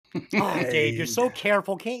Oh, Dave, you're so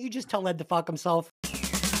careful. Can't you just tell Ed to fuck himself?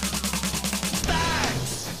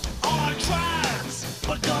 Facts on tracks.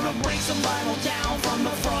 We're gonna break some vinyl down from the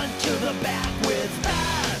front to the back with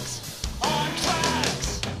facts on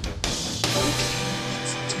tracks.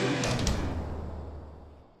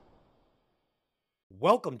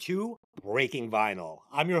 Welcome to Breaking Vinyl.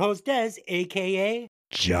 I'm your host, Des, a.k.a.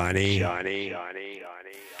 Johnny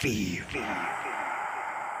Fever.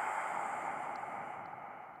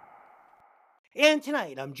 And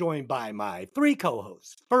tonight, I'm joined by my three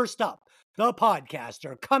co-hosts. First up, the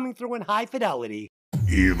podcaster coming through in high fidelity,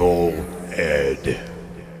 Evil Ed.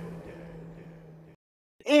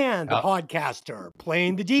 and the podcaster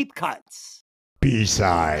playing the deep cuts.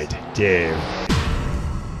 B-side Dave.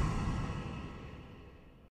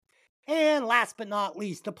 And last but not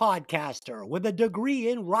least, the podcaster with a degree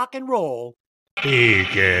in rock and roll,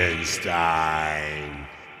 Eganstein.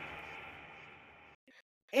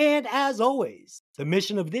 And as always, the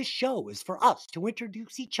mission of this show is for us to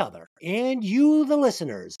introduce each other and you, the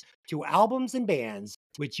listeners, to albums and bands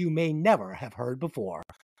which you may never have heard before,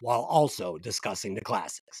 while also discussing the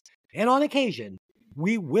classics. And on occasion,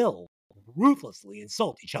 we will ruthlessly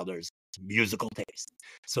insult each other's musical taste.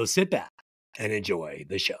 So sit back and enjoy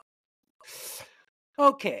the show.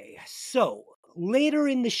 Okay, so later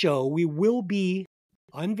in the show, we will be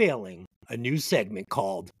unveiling a new segment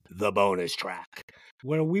called The Bonus Track,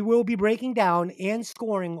 where we will be breaking down and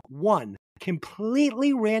scoring one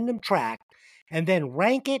completely random track and then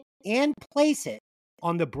rank it and place it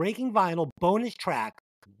on the Breaking Vinyl Bonus Track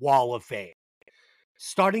Wall of Fame.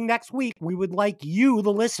 Starting next week, we would like you,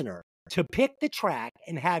 the listener, to pick the track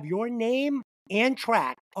and have your name and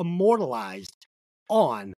track immortalized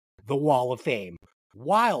on the Wall of Fame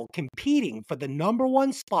while competing for the number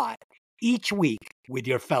one spot each week with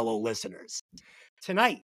your fellow listeners.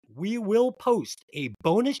 Tonight, we will post a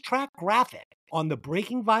bonus track graphic on the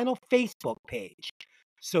Breaking Vinyl Facebook page.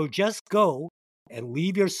 So just go and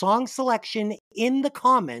leave your song selection in the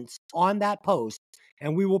comments on that post,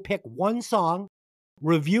 and we will pick one song,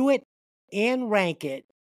 review it, and rank it,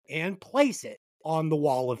 and place it on the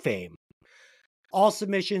Wall of Fame. All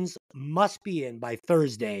submissions must be in by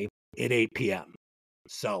Thursday at 8 p.m.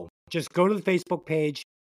 So just go to the Facebook page,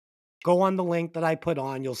 go on the link that I put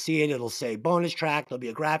on. You'll see it. It'll say bonus track. There'll be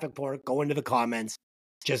a graphic for it. Go into the comments.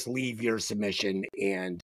 Just leave your submission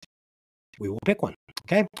and we will pick one.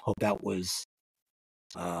 Okay? Hope that was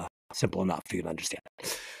simple enough for you to understand.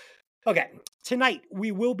 Okay. Tonight,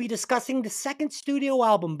 we will be discussing the second studio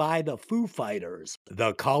album by the Foo Fighters,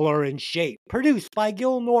 The Color and Shape, produced by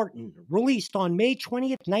Gil Norton, released on May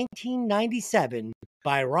 20th, 1997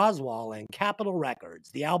 by Roswell and Capitol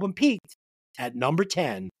Records. The album peaked at number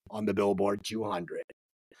 10 on the Billboard 200.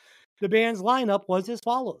 The band's lineup was as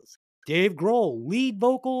follows: Dave Grohl, lead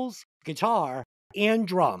vocals, guitar, and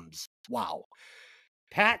drums. Wow.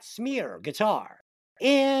 Pat Smear, guitar,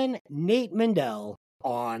 and Nate Mendel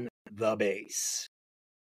on the bass.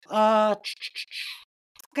 Okay,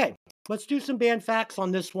 let's do some band facts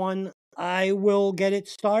on this one. I will get it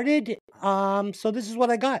started. So this is what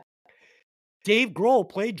I got. Dave Grohl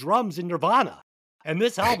played drums in Nirvana, and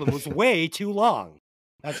this album was way too long.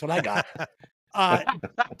 That's what I got.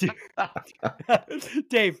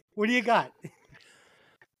 Dave, what do you got?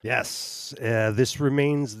 Yes, this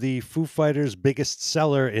remains the Foo Fighters' biggest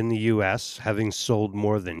seller in the U.S., having sold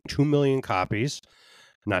more than 2 million copies.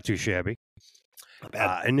 Not too shabby.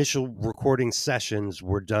 Initial recording sessions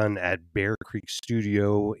were done at Bear Creek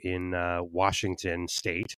Studio in Washington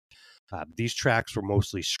State. These tracks were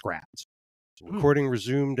mostly scrapped. Recording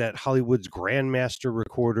resumed at Hollywood's Grandmaster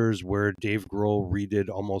Recorders, where Dave Grohl redid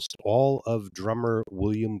almost all of drummer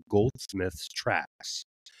William Goldsmith's tracks.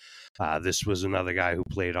 This was another guy who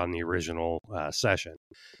played on the original session.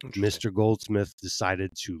 Mr. Goldsmith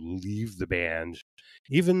decided to leave the band,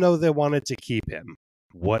 even though they wanted to keep him.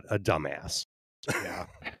 What a dumbass.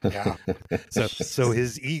 Yeah. So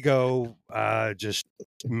his ego just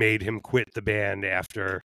made him quit the band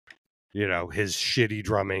after, his shitty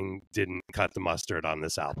drumming didn't cut the mustard on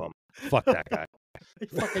this album. Fuck that guy.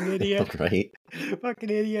 Fucking idiot. Right. Fucking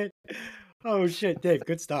idiot. Oh, shit, Dave.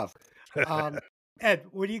 Good stuff. Ed,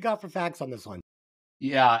 what do you got for facts on this one?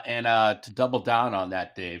 Yeah, and to double down on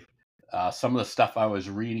that, Dave, some of the stuff I was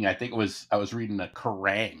reading, I was reading the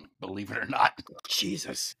Kerrang, believe it or not.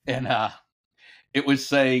 Jesus. And it was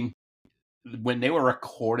saying when they were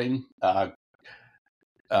recording,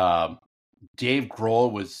 Dave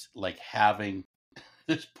Grohl was like having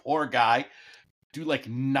this poor guy do like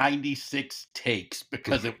 96 takes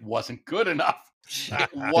because it wasn't good enough. It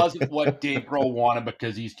wasn't what Dave Grohl wanted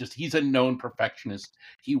because he's a known perfectionist.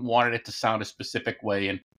 He wanted it to sound a specific way,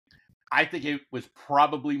 and I think it was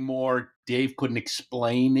probably more Dave couldn't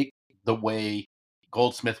explain it the way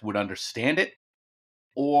Goldsmith would understand it,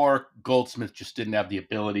 or Goldsmith just didn't have the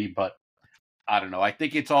ability. But I don't know. I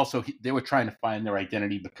think it's also they were trying to find their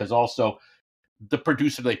identity because also the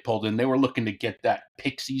producer they pulled in, they were looking to get that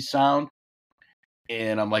Pixie sound.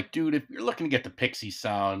 And I'm like, dude, if you're looking to get the Pixie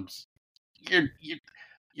sounds,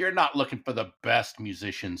 you're not looking for the best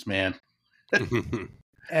musicians, man.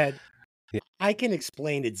 Ed, Yeah. I can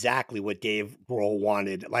explain exactly what Dave Grohl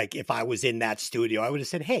wanted. Like, if I was in that studio, I would have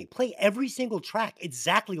said, hey, play every single track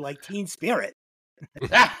exactly like Teen Spirit.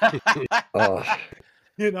 Oh,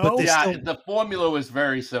 You know? they Yeah, still- the formula was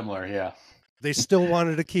very similar. Yeah, They still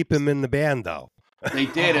wanted to keep him in the band, though. they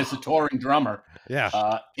did as a touring drummer.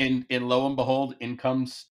 Yeah. And lo and behold, in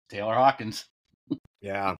comes Taylor Hawkins.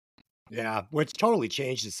 Yeah. Yeah. Which totally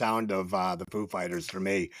changed the sound of the Foo Fighters for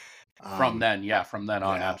me. From then on, yeah,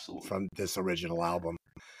 absolutely. From this original album.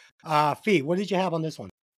 Fee, what did you have on this one?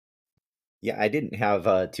 yeah, I didn't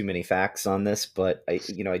have too many facts on this, but I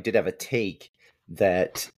did have a take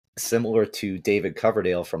that, similar to David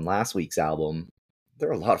Coverdale from last week's album, there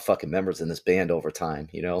are a lot of fucking members in this band over time,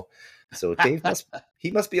 So Dave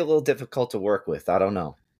must be a little difficult to work with. I don't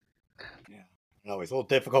know. Yeah. No, he's a little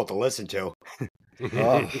difficult to listen to.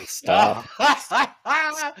 Oh, stop.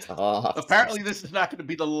 Stop. Apparently, this is not going to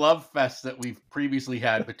be the love fest that we've previously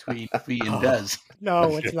had between Fee and Dez.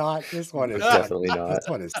 No, it's not. This one is Definitely not. This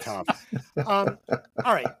one is tough. All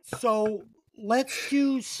right, so let's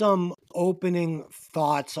do some opening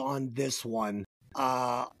thoughts on this one.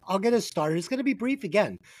 I'll get us started. It's going to be brief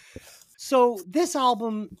again. So this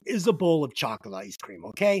album is a bowl of chocolate ice cream.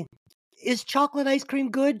 Okay, is chocolate ice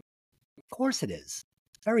cream good? Of course it is.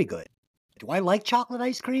 Very good. Do I like chocolate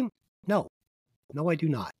ice cream? No, I do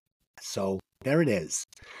not. So there it is.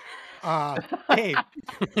 Dave,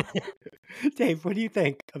 Dave, what do you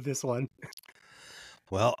think of this one?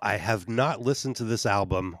 Well, I have not listened to this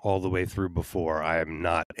album all the way through before. I am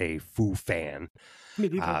not a Foo fan. Me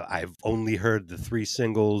neither. I've only heard the 3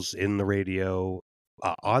 singles on the radio,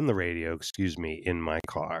 in my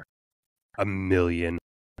car, a million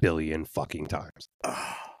billion fucking times.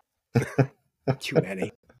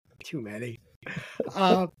 Too many.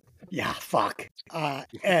 Yeah, fuck.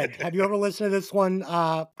 Ed, have you ever listened to this one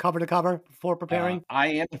cover to cover before preparing? I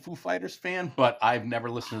am a Foo Fighters fan, but I've never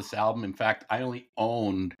listened to this album. In fact, I only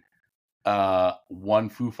owned one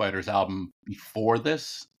Foo Fighters album before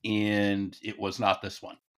this, and it was not this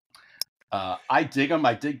one. I dig them.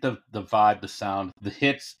 I dig the vibe, the sound, the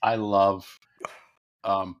hits. I love,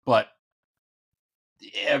 but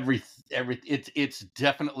it's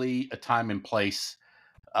definitely a time and place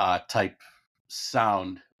type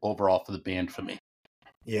sound overall for the band for me.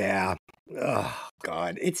 Yeah. Oh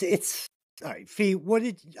God. It's all right. Fee,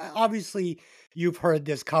 obviously you've heard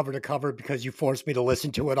this cover to cover because you forced me to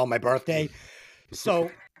listen to it on my birthday. So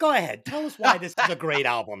go ahead. Tell us why this is a great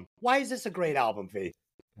album. Why is this a great album, Fee?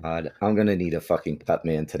 God, I'm gonna need a fucking cut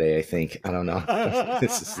man today. I think. I don't know.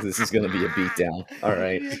 this is gonna be a beatdown. All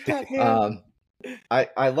right.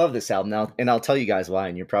 I love this album now, and I'll tell you guys why.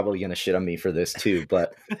 And you're probably gonna shit on me for this too.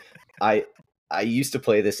 But I used to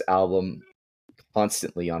play this album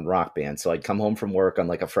constantly on Rock Band. So I'd come home from work on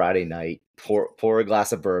like a Friday night, pour a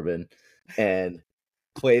glass of bourbon, and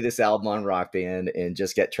play this album on Rock Band and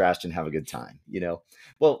just get trashed and have a good time,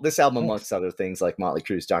 Well, this album, amongst other things, like Motley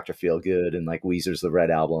Crue's Dr. Feelgood and like Weezer's The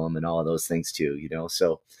Red Album and all of those things too,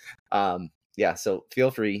 So, yeah, so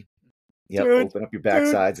feel free, open up your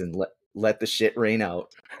backsides and let the shit rain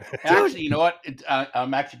out. Actually, you know what?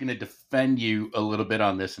 I'm actually going to defend you a little bit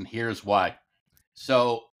on this, and here's why.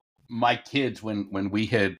 So my kids, when we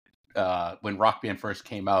had when Rock Band first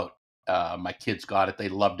came out, my kids got it. They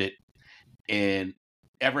loved it, and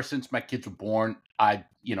ever since my kids were born, I'd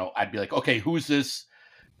be like, okay, who's this?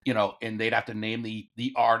 And they'd have to name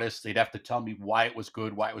the artist. They'd have to tell me why it was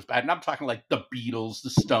good, why it was bad. And I'm talking like the Beatles,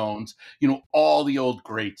 the Stones, all the old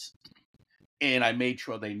greats. And I made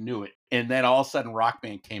sure they knew it. And then all of a sudden Rock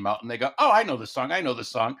Band came out and they go, oh, I know this song.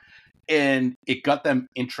 And it got them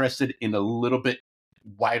interested in a little bit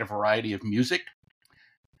wider variety of music.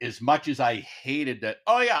 As much as I hated that,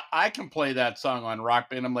 oh yeah, I can play that song on Rock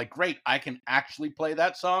Band. I'm like, great, I can actually play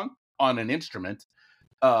that song on an instrument.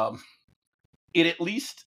 It at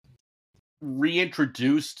least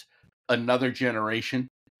reintroduced another generation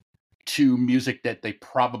to music that they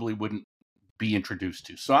probably wouldn't be introduced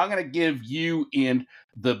to. So I'm going to give you and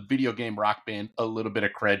the video game Rock Band a little bit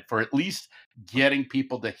of cred for at least getting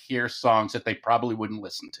people to hear songs that they probably wouldn't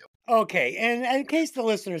listen to. Okay, and in case the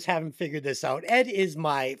listeners haven't figured this out, Ed is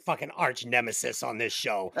my fucking arch nemesis on this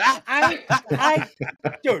show. I,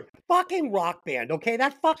 dude, fucking Rock Band, okay?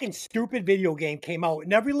 That fucking stupid video game came out,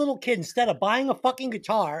 and every little kid, instead of buying a fucking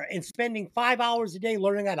guitar and spending 5 hours a day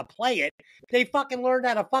learning how to play it, they fucking learned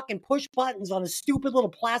how to fucking push buttons on a stupid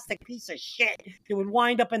little plastic piece of shit that would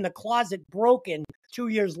wind up in the closet broken 2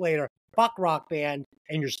 years later. Fuck Rock Band,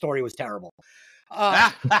 and your story was terrible.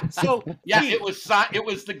 So yeah, Fee, it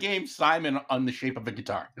was the game Simon on the shape of a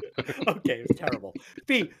guitar. okay, it's terrible.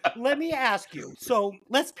 Fee, let me ask you. So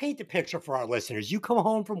let's paint the picture for our listeners. You come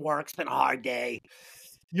home from work, it's been a hard day.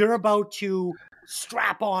 You're about to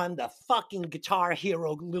strap on the fucking Guitar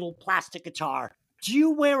Hero little plastic guitar. Do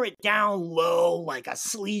you wear it down low like a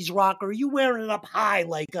sleaze rock, or are you wearing it up high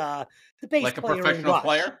like the bass Like a player in professional Rush?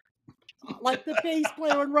 player? Like the bass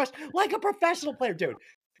player in Rush, like a professional player, dude.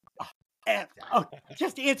 Okay,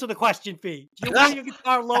 just answer the question, Fee. Do you wear your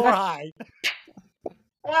guitar low or high?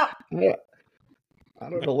 Yeah. I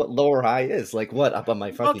don't know what lower high is. Like what? Up on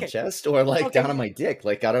my fucking Okay. chest or like Okay. down on my dick?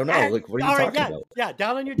 Like I don't know. Like what are you talking about? Yeah,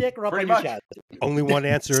 down on your dick or up Pretty on much. your chest. Only one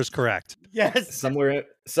answer is correct. Yes.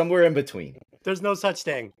 Somewhere in between. There's no such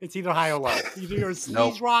thing. It's either high or low. Either you're a sleaze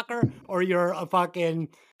Nope. rocker or you're a fucking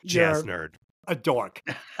Jazz you're nerd. a dork.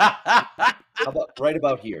 How about right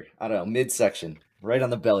about here? I don't know, midsection, right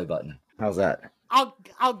on the belly button. How's that?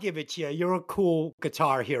 I'll give it to you. You're a cool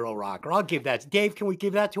Guitar Hero rocker. I'll give that. Dave, can we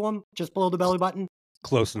give that to him? Just below the belly button?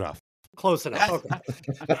 Close enough. Close enough.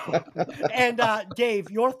 Okay. And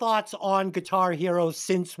Dave, your thoughts on Guitar Hero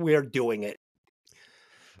since we're doing it?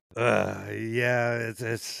 Yeah,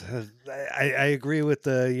 it's I agree with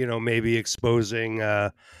the, maybe exposing,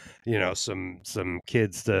 some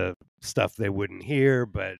kids to stuff they wouldn't hear,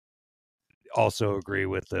 but also agree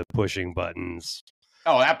with the pushing buttens.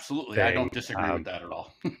 Oh, absolutely. I Thing. don't disagree with that at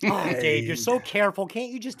all. Oh, Dave, you're so careful.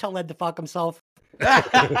 Can't you just tell Ed to fuck himself?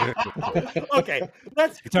 Okay,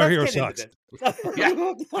 let's Guitar Hero get sucks.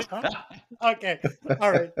 into this. Okay,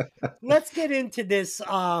 all right. Let's get into this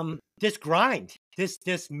this grind,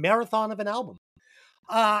 this marathon of an album.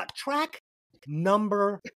 Track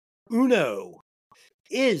number uno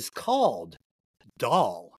is called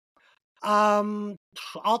Doll. I'll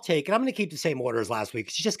take it. I'm going to keep the same order as last week.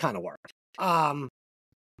 It just kind of worked.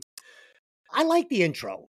 I like the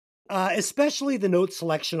intro, especially the note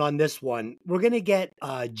selection on this one. We're going to get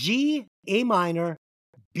G, A minor,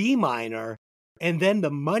 B minor, and then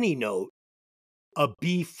the money note, a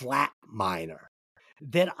B flat minor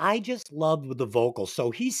that I just loved with the vocal.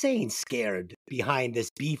 So he's saying scared behind this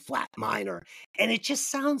B flat minor, and it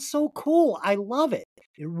just sounds so cool. I love it.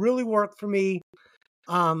 It really worked for me.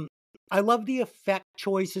 I love the effect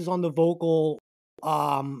choices on the vocal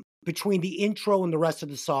between the intro and the rest of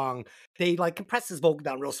the song. They like compress his vocal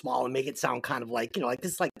down real small and make it sound kind of like, like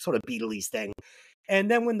this like sort of Beatles thing.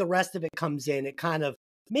 And then when the rest of it comes in, it kind of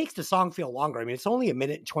makes the song feel longer. I mean, it's only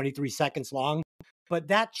 1:23 long, but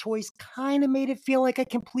that choice kind of made it feel like a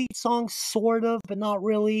complete song, sort of, but not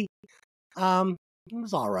really. It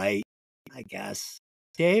was all right, I guess.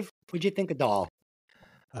 Dave, what'd you think of Doll?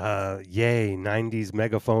 Yay, 90s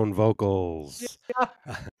megaphone vocals.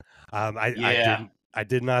 I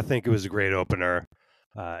did not think it was a great opener.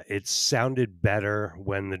 It sounded better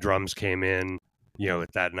when the drums came in,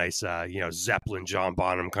 with that nice, Zeppelin, John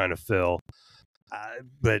Bonham kind of fill.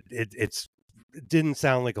 But it didn't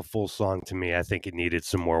sound like a full song to me. I think it needed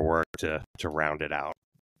some more work to round it out.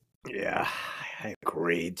 Yeah, I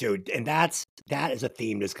agree, dude. And that is a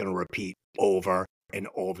theme that's going to repeat over and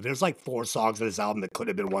over. There's like 4 songs on this album that could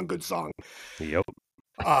have been one good song. Yep.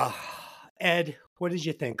 Ed, what did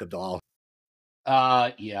you think of Doll?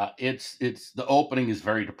 Yeah, it's the opening is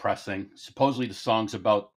very depressing. Supposedly the song's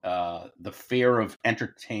about the fear of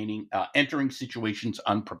entering situations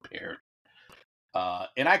unprepared.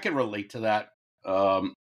 And I can relate to that.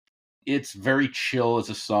 It's very chill as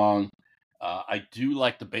a song. I do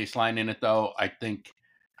like the bass line in it though. I think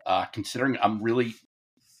considering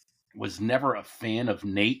was never a fan of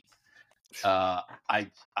Nate. I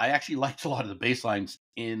actually liked a lot of the bass lines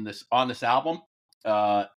on this album.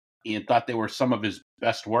 And thought they were some of his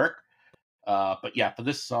best work. But yeah, for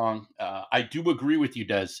this song, I do agree with you,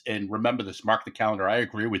 Des. And remember this, mark the calendar. I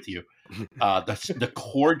agree with you. The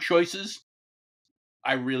chord choices,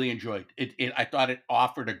 I really enjoyed. I thought it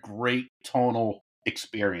offered a great tonal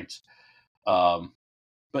experience.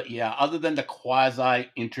 But yeah, other than the quasi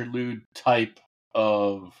interlude type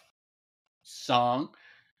of song,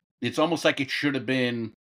 it's almost like it should have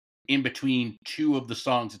been in between 2 of the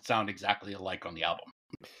songs that sound exactly alike on the album.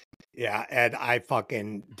 Yeah, and I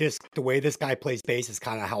fucking the way this guy plays bass is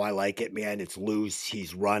kind of how I like it, man. It's loose,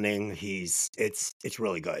 he's running, it's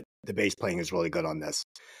really good. The bass playing is really good on this.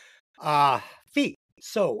 Feet.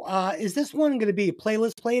 So, is this one going to be a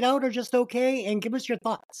playlist played out or just okay? And give us your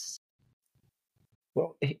thoughts.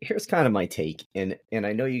 Well, here's kind of my take, and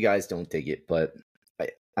I know you guys don't dig it, but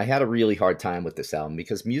I had a really hard time with this album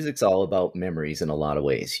because music's all about memories in a lot of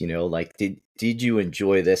ways. You know, like did you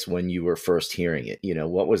enjoy this when you were first hearing it? You know,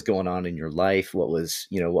 what was going on in your life? What was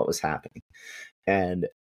happening? And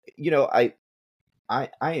I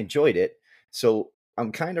enjoyed it. So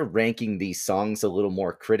I'm kind of ranking these songs a little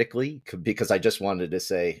more critically because I just wanted to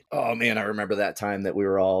say, oh man, I remember that time that we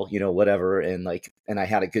were all, whatever, and I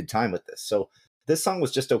had a good time with this. So this song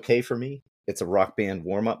was just okay for me. It's a rock band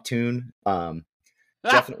warm up tune.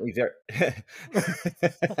 Definitely very.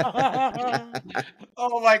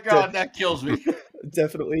 Oh my god, that kills me.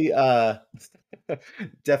 Definitely.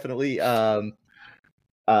 Definitely.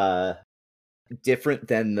 Uh, Different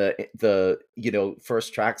than the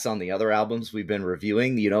first tracks on the other albums we've been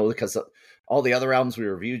reviewing, because all the other albums we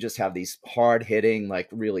review just have these hard hitting, like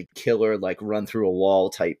really killer, like run through a wall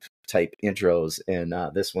type intros, and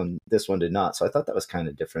this one did not. So I thought that was kind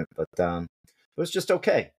of different, but it was just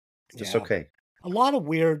okay. Okay. A lot of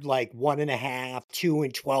weird, like 1.5, 2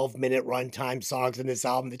 and 12-minute runtime songs in this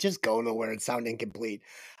album that just go nowhere and sound incomplete.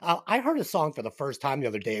 I heard a song for the first time the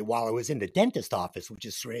other day while I was in the dentist office, which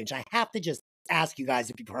is strange. I have to just ask you guys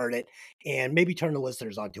if you've heard it and maybe turn the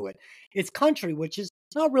listeners onto it. It's country, which is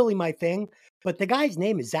not really my thing, but the guy's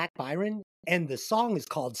name is Zach Byron, and the song is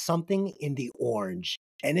called Something in the Orange,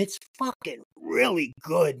 and it's fucking really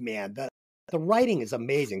good, man. The writing is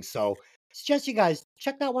amazing, so suggest you guys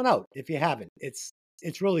check that one out if you haven't. It's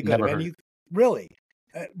really good. Never And heard you really,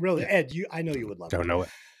 Yeah. Ed, I know you would love it. Don't know it.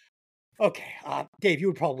 Okay, Dave, you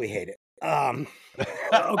would probably hate it.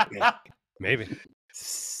 Okay. Maybe.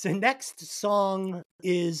 The next song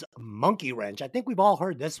is Monkey Wrench. I think we've all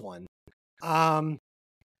heard this one.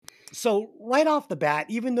 So right off the bat,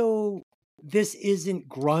 even though this isn't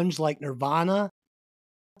grunge like Nirvana,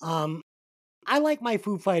 I like my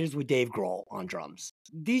Foo Fighters with Dave Grohl on drums.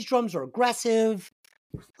 These drums are aggressive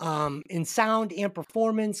in sound and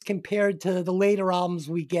performance compared to the later albums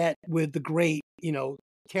we get with the great,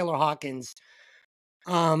 Taylor Hawkins.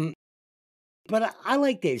 But I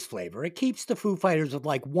like Dave's flavor. It keeps the Foo Fighters with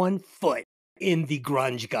like 1 foot in the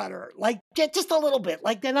grunge gutter, like just a little bit.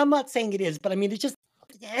 Like, then I'm not saying it is, but I mean, it just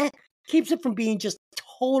keeps it from being just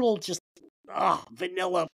total, just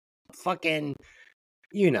vanilla, fucking,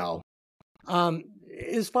 you know.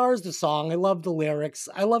 As far as the song, I love the lyrics.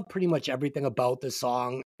 I love pretty much everything about the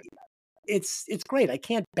song. It's great. I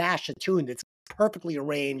can't bash a tune that's perfectly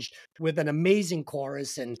arranged with an amazing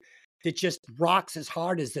chorus and that just rocks as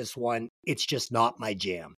hard as this one. It's just not my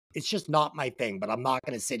jam. It's just not my thing, but I'm not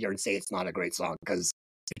going to sit here and say it's not a great song because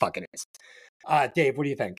it fucking is. Dave, what do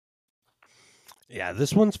you think? Yeah,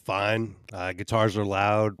 this one's fine. Guitars are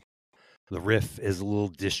loud. The riff is a little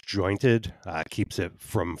disjointed, keeps it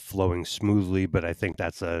from flowing smoothly, but I think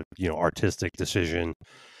that's a artistic decision.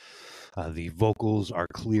 The vocals are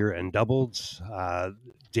clear and doubled.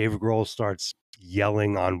 Dave Grohl starts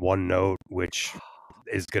yelling on one note, which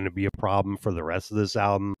is going to be a problem for the rest of this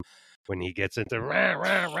album. When he gets into rah,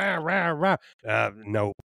 rah, rah, rah, rah,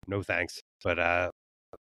 no thanks. But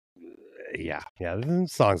the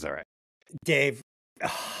song's all right. Dave,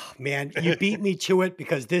 man, you beat me to it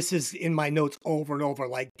because this is in my notes over and over.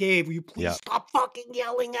 Like, Dave, will you please stop fucking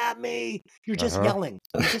yelling at me? You're just yelling.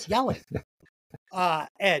 You're just yelling.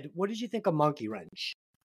 Ed, what did you think of Monkey Wrench?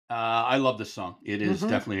 I love this song. It is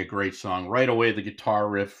definitely a great song. Right away, the guitar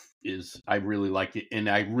riff I really like it, and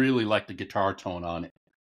I really like the guitar tone on it.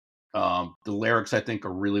 The lyrics, I think,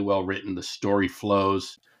 are really well written. The story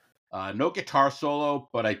flows. No guitar solo,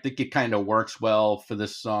 but I think it kind of works well for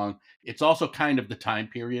this song. It's also kind of the time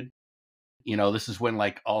period. This is when,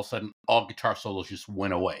 like, all of a sudden, all guitar solos just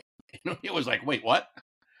went away. It was like, wait, what?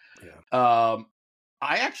 Yeah.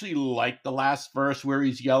 I actually like the last verse where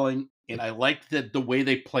he's yelling, and I like the way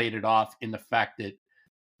they played it off in the fact that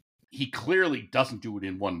he clearly doesn't do it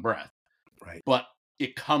in one breath. Right. But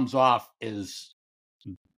it comes off as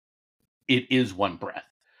it is one breath.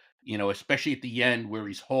 Especially at the end where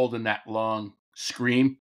he's holding that long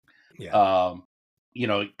scream. Yeah.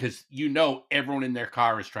 Because everyone in their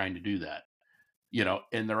car is trying to do that.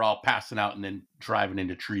 And they're all passing out and then driving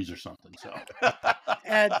into trees or something. So,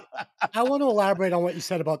 Ed, I want to elaborate on what you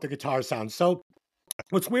said about the guitar sound. So,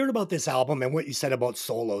 what's weird about this album and what you said about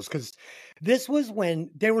solos, because this was when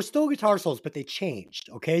there were still guitar solos, but they changed.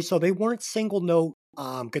 Okay, so they weren't single note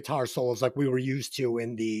guitar solos like we were used to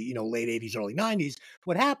in the late 80s, early 90s.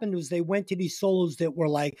 What happened was they went to these solos that were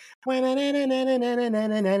like where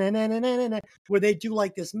they do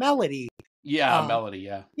like this melody. Yeah, melody.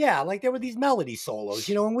 Yeah. Yeah, like there were these melody solos,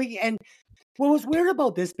 and what was weird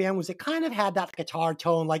about this band was it kind of had that guitar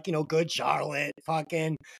tone, like, Good Charlotte,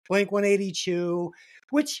 fucking Blink 182,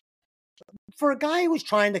 which for a guy who was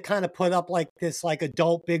trying to kind of put up like this like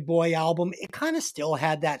adult big boy album, it kind of still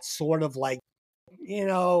had that sort of like,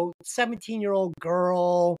 17-year-old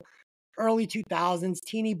girl, early 2000s,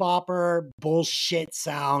 teeny bopper bullshit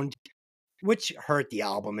sound, which hurt the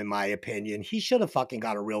album in my opinion. He should have fucking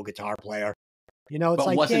got a real guitar player. It's But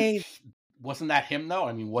like, Dave, wasn't that him though?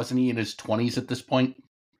 I mean, wasn't he in his 20s at this point?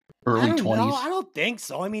 I Early don't know. 20s? I don't think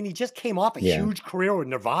so. I mean, he just came off a Yeah. huge career with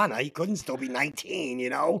Nirvana. He couldn't still be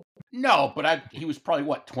 19, No, but he was probably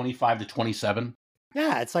what, 25 to 27?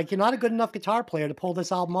 Yeah, it's like you're not a good enough guitar player to pull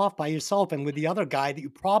this album off by yourself and with the other guy that you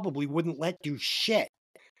probably wouldn't let do shit.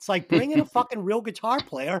 It's like bring in a fucking real guitar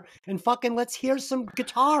player and fucking let's hear some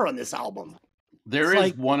guitar on this album. There It's is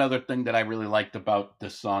like- one other thing that I really liked about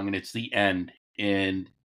this song, and it's the end. And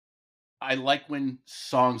I like when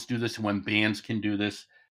songs do this and when bands can do this.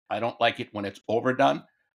 I don't like it when it's overdone,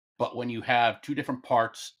 but when you have two different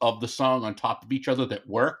parts of the song on top of each other that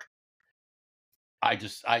work, I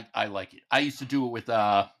like it. I used to do it with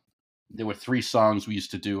there were 3 songs we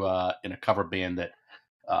used to do in a cover band that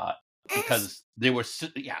because they were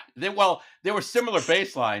similar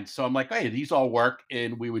bass lines, so I'm like, hey, these all work,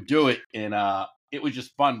 and we would do it, and it was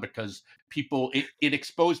just fun because it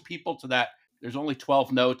exposed people to that. There's only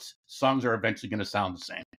 12 notes. Songs are eventually going to sound the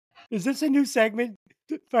same. Is this a new segment?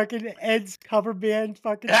 Fucking Ed's cover band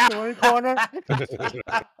fucking story corner?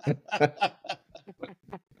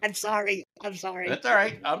 I'm sorry. That's all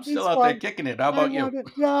right. I'm still out fun. there kicking it. How about you?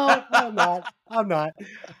 No, I'm not. I'm not.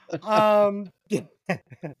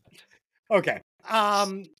 Okay.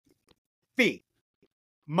 Fee,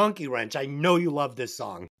 Monkey Wrench. I know you love this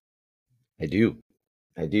song. I do.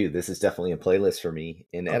 This is definitely a playlist for me.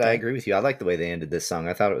 And Ed, I Okay. agree with you. I like the way they ended this song.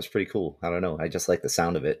 I thought it was pretty cool. I don't know. I just like the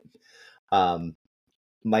sound of it.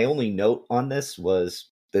 My only note on this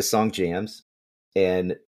was this song jams,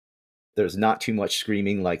 and there's not too much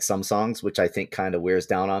screaming like some songs, which I think kind of wears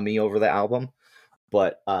down on me over the album.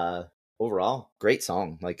 But overall, great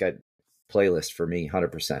song. Like a playlist for me,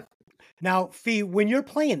 100%. Now, Fee, when you're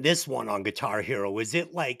playing this one on Guitar Hero, is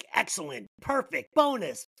it like excellent, perfect,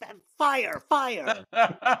 bonus, fire?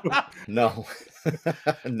 No.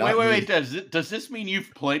 Not Wait. me. Does this mean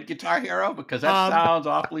you've played Guitar Hero? Because that sounds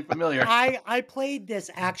awfully familiar. I played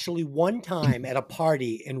this actually one time at a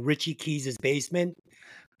party in Richie Keys' basement.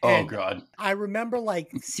 Oh, And God. I remember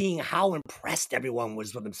like seeing how impressed everyone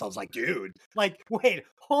was with themselves. Like, dude, like, wait,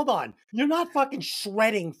 hold on. You're not fucking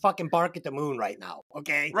shredding fucking Bark at the Moon right now,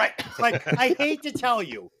 okay? Right. Like, I hate to tell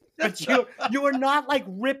you, but you are not like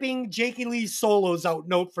ripping Jakey Lee's solos out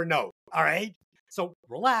note for note, all right? So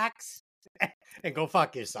relax and go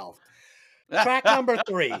fuck yourself. Track number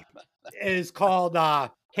 3 is called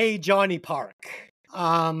Hey Johnny Park.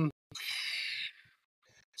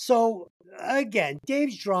 So again,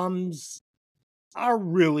 Dave's drums are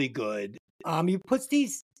really good. He puts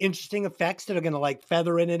these interesting effects that are going to like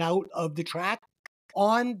feather in and out of the track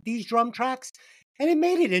on these drum tracks. And it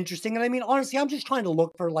made it interesting. And I mean, honestly, I'm just trying to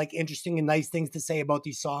look for like interesting and nice things to say about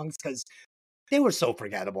these songs because they were so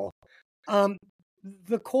forgettable.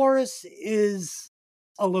 The chorus is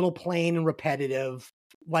a little plain and repetitive,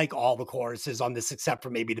 like all the choruses on this, except for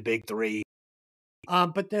maybe the big 3.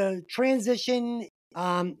 But the transition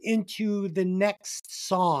into the next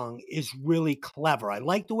song is really clever. I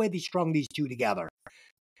like the way they strung these two together.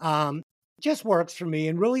 Just works for me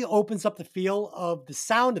and really opens up the feel of the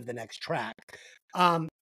sound of the next track.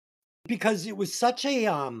 Because it was such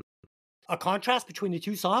a contrast between the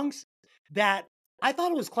two songs that I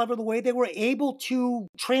thought it was clever the way they were able to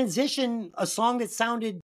transition a song that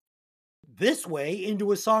sounded this way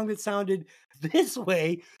into a song that sounded this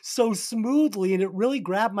way so smoothly, and it really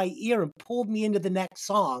grabbed my ear and pulled me into the next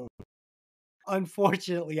song.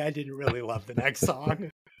 Unfortunately, I didn't really love the next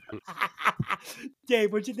song.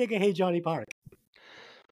 Dave, what'd you think of Hey Johnny Park?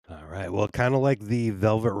 All right. Well, kind of like the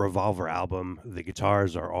Velvet Revolver album, the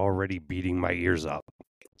guitars are already beating my ears up.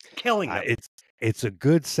 Killing them. It's a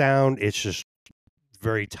good sound. It's just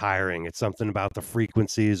very tiring. It's something about the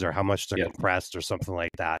frequencies or how much they're compressed or something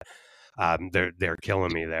like that. They're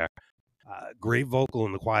killing me there. Great vocal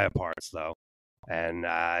in the quiet parts though, and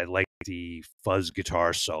I like the fuzz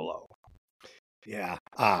guitar solo. Yeah.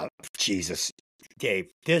 Jesus. Dave,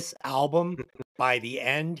 this album, by the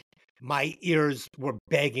end, my ears were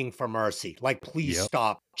begging for mercy. Like, please Yep.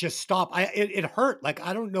 stop. Just stop. It hurt. Like,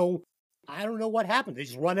 I don't know what happened. They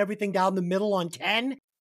just run everything down the middle on 10.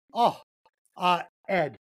 Oh,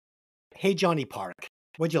 Ed, Hey Johnny Park.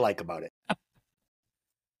 What'd you like about it?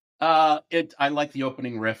 I like the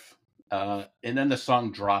opening riff, and then the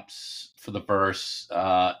song drops for the verse,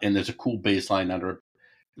 and there's a cool bass line under it.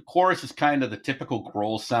 The chorus is kind of the typical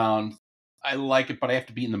Grohl sound. I like it, but I have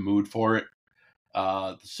to be in the mood for it.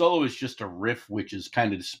 The solo is just a riff, which is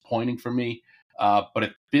kind of disappointing for me, but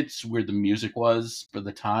it fits where the music was for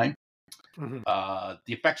the time. Mhm.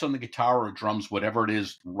 The effects on the guitar or drums, whatever it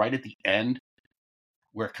is, right at the end,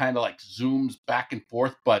 where it kind of like zooms back and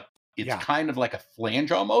forth, but it's Yeah. kind of like a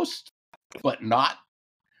flange almost, but not.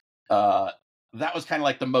 That was kind of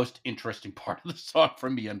like the most interesting part of the song for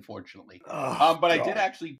me, unfortunately. Oh, But I God. did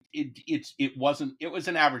actually. It wasn't. It was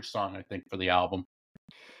an average song, I think, for the album.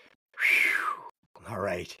 Whew. All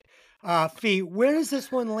right. Fee, where does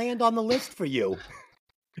this one land on the list for you?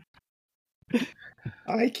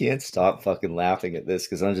 I can't stop fucking laughing at this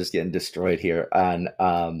because I'm just getting destroyed here. And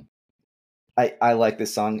I like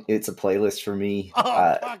this song. It's a playlist for me.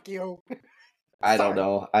 Oh, fuck you. I don't Sorry.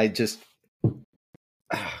 know. I just,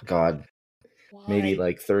 oh, God, maybe Why?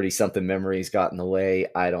 like 30 something memories got in the way.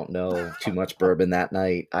 I don't know. Too much bourbon that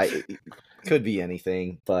night. It could be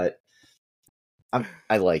anything, but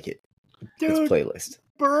I like it. It's Dude, playlist.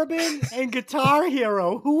 bourbon and Guitar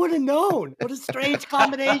Hero. Who would have known? What a strange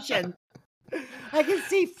combination. I can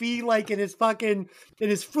see Fee like in his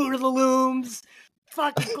Fruit of the Looms,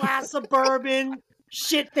 fucking glass of bourbon,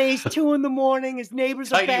 shit face 2 a.m. His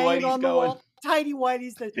neighbors are Tidy banging Whitey's on the going. wall. Tidy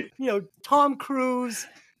Whitey's Tom Cruise.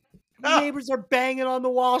 Neighbors are banging on the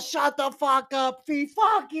wall. Shut the fuck up, Fee.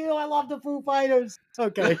 Fuck you. I love the Foo Fighters.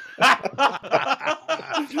 Okay.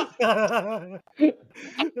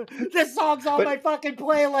 This song's on But- my fucking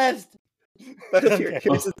playlist. But Okay.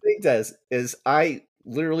 here's the thing, Des, is I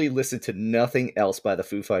literally listened to nothing else by the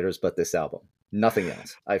Foo Fighters but this album. Nothing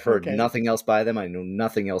else. I've heard Okay. nothing else by them. I know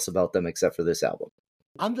nothing else about them except for this album.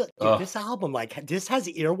 This album, like, this has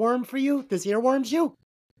earworm for you? This earworms you?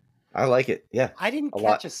 I like it. Yeah. I didn't A catch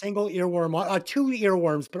lot. a single earworm, 2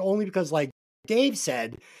 earworms, but only because, like Dave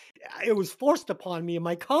said, it was forced upon me in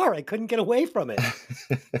my car. I couldn't get away from it.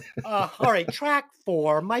 All right, track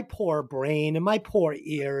 4, My Poor Brain and My Poor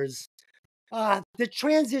Ears. The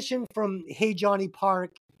transition from Hey Johnny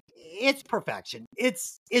Park, it's perfection.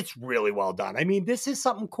 It's really well done. I mean, this is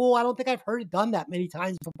something cool. I don't think I've heard it done that many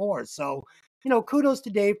times before. So, kudos to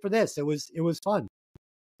Dave for this. It was fun.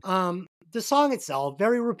 The song itself,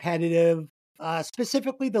 very repetitive,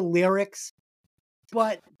 specifically the lyrics,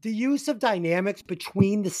 but the use of dynamics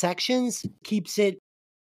between the sections keeps it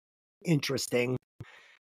interesting.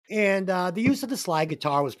 And the use of the slide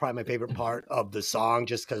guitar was probably my favorite part of the song,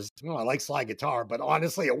 just because I like slide guitar, but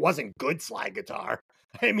honestly, it wasn't good slide guitar.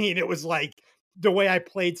 I mean, it was like the way I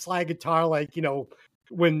played slide guitar, like,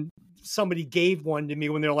 when somebody gave one to me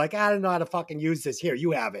when they're like, I don't know how to fucking use this. Here,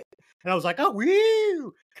 you have it. And I was like, oh,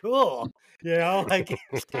 woo, cool. Like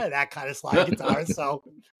it's kind of that kind of slide guitar. So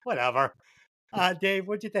whatever. Dave,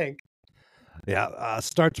 what'd you think? Yeah,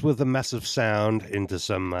 starts with a mess of sound into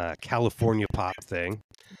some California pop thing.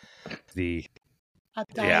 I'm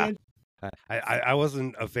Yeah. dying. I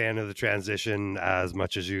wasn't a fan of the transition as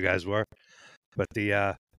much as you guys were, but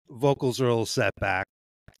the vocals are a little set back.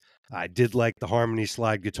 I did like the harmony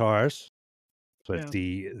slide guitars, but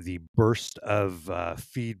the burst of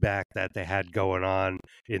feedback that they had going on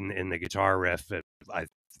in the guitar riff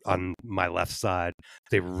on my left side,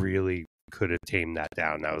 they really could have tamed that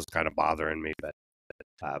down. That was kind of bothering me, but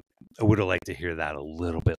I would have liked to hear that a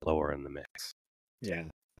little bit lower in the mix. Yeah.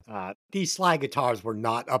 These slide guitars were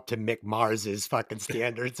not up to Mick Mars's fucking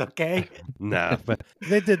standards, okay? No, but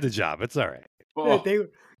they did the job. It's all right. Oh,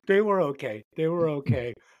 They were okay. They were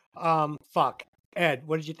okay. Fuck. Ed,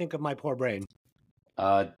 what did you think of My Poor Brain?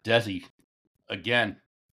 Desi, again,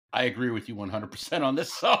 I agree with you 100% on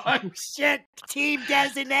this song. Shit, Team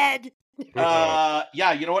Des and Ed.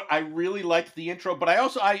 Yeah, you know what? I really liked the intro, but I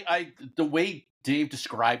also I the way Dave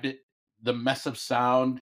described it, the mess of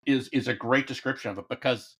sound is a great description of it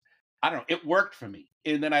because I don't know, it worked for me.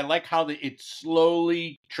 And then I like how it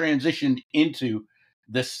slowly transitioned into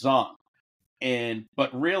this song. But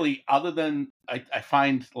really, other than I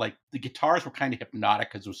find like the guitars were kind of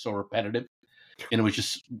hypnotic because it was so repetitive, and it was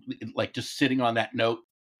just like just sitting on that note.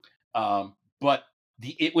 But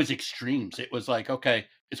it was extremes. It was like, okay,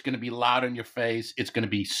 it's going to be loud in your face. It's going to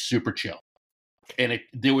be super chill, and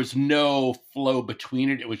there was no flow between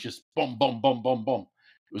it. It was just boom, boom, boom, boom, boom.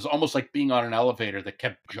 It was almost like being on an elevator that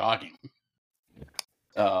kept jogging.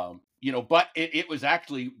 But it was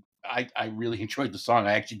actually, I really enjoyed the song.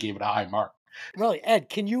 I actually gave it a high mark. Really, Ed,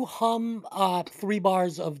 can you hum 3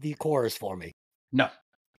 bars of the chorus for me? No,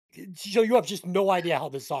 So you have just no idea how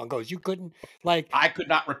this song goes. You couldn't like. I could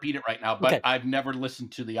not repeat it right now, but Okay. I've never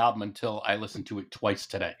listened to the album until I listened to it twice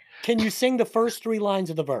today. Can you sing the first 3 lines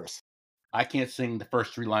of the verse? I can't sing the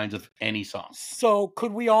first 3 lines of any song. So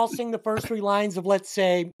could we all sing the first 3 lines of, let's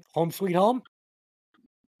say, Home Sweet Home?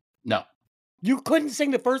 No, You couldn't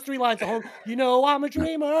sing the first 3 lines of Home. You know I'm a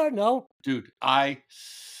dreamer. No. dude, I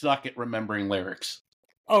suck at remembering lyrics.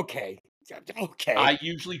 Okay. Okay. I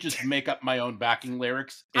usually just make up my own backing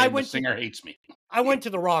lyrics, I and the went to- singer hates me. I went to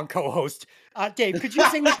the wrong co-host. Dave, could you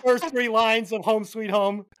sing the first 3 lines of Home Sweet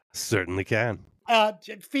Home? Certainly can.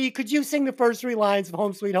 Fee, could you sing the first 3 lines of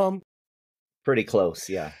Home Sweet Home? Pretty close,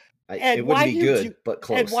 yeah. Ed, It why wouldn't be do you good, do- but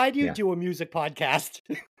close. Ed, why do you yeah. do a music podcast?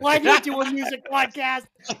 Why do you do a music podcast?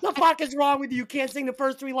 The fuck is wrong with you? You can't sing the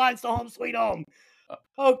first 3 lines to Home Sweet Home.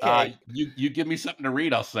 Okay. You give me something to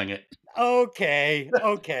read, I'll sing it. Okay.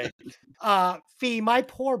 Fee, my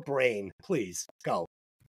poor brain, please go.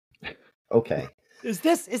 Okay. Is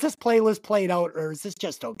this playlist played out, or is this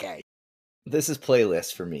just okay? This is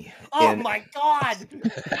playlist for me. Oh And my god! you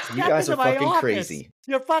Step guys into are my fucking office. crazy.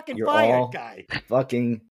 You're fucking You're fired, all guy.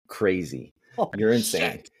 fucking crazy. Holy You're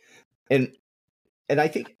insane. shit. And I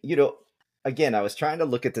think, again, I was trying to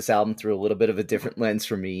look at this album through a little bit of a different lens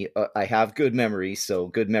for me. I have good memories, so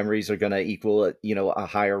good memories are going to equal a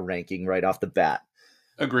higher ranking right off the bat.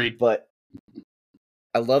 Agreed. But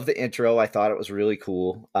I love the intro. I thought it was really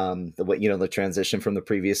cool. The transition from the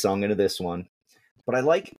previous song into this one. But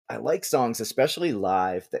I like songs, especially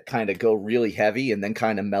live, that kind of go really heavy and then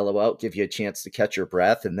kind of mellow out, give you a chance to catch your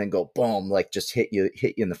breath, and then go boom, like just hit you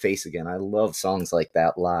in the face again. I love songs like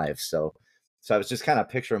that live. So I was just kind of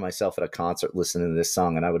picturing myself at a concert listening to this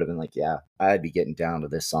song, and I would have been like, yeah, I'd be getting down to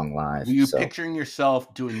this song live. Were you picturing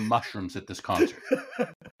yourself doing mushrooms at this concert?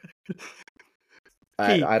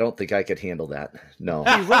 I don't think I could handle that. No.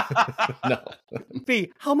 No.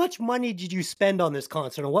 Fee, how much money did you spend on this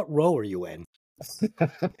concert, and what row are you in?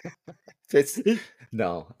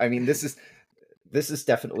 No. I mean, this is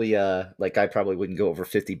definitely like I probably wouldn't go over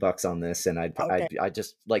 $50 on this, and I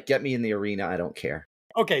just like get me in the arena. I don't care.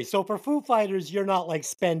 Okay, so for Foo Fighters, you're not like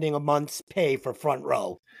spending a month's pay for front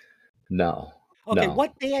row. No. Okay, no.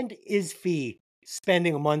 what band is Fee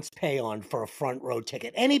spending a month's pay on for a front row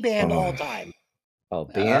ticket? Any band all time. Oh,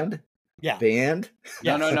 band? Yeah. Band?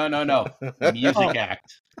 No. Music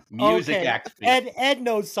act. Music Okay. act. Fee. Ed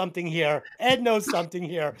knows something here.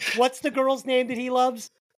 What's the girl's name that he loves?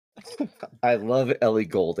 I love Ellie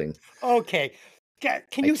Goulding. Okay.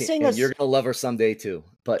 Can you sing us? You're gonna love her someday too.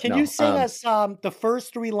 But Can you sing us the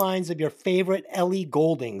first 3 lines of your favorite Ellie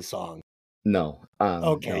Goulding song? No.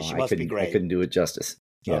 Okay, no, she must be great. I couldn't do it justice.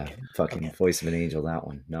 Yeah, Okay, fucking okay. Voice of an Angel. That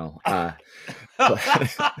one. No.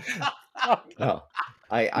 No.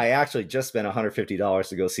 I actually just spent $150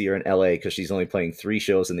 to go see her in LA because she's only playing 3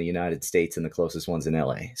 shows in the United States, and the closest one's in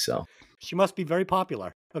LA. So She must be very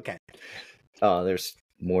popular. Okay. there's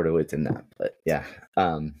more to it than that, but yeah.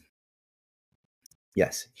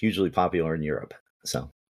 Yes, hugely popular in Europe. So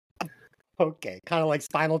Okay. Kind of like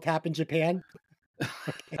Spinal Tap in Japan.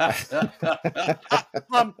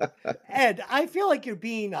 Ed, I feel like you're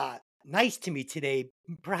being nice to me today,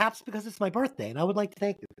 perhaps because it's my birthday, and I would like to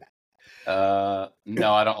thank you for that.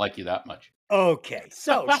 No, I don't like you that much. Okay,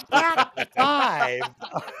 so track 5.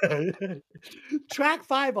 Track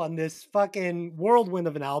 5 on this fucking whirlwind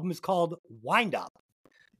of an album is called Wind Up.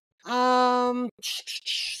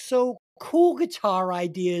 So cool guitar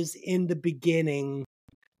ideas in the beginning,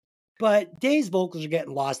 but Dave's vocals are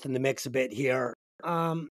getting lost in the mix a bit here.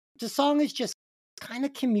 The song is just kind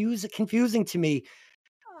of confusing to me.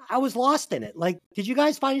 I was lost in it. Like, did you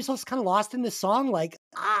guys find yourselves kind of lost in this song? Like,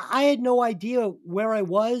 I had no idea where I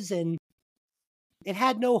was, and it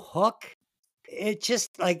had no hook. It just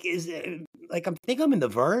I think I'm in the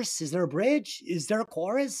verse. Is there a bridge? Is there a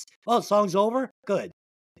chorus? Oh, the song's over. Good.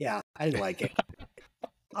 Yeah, I didn't like it.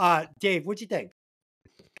 Dave, what'd you think?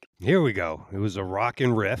 Here we go. It was a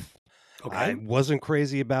rockin' riff. Okay. I wasn't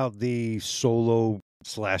crazy about the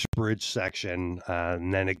solo/bridge section,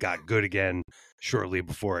 and then it got good again shortly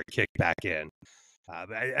before it kicked back in.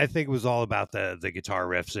 I think it was all about the guitar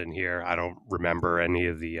riffs in here. I don't remember any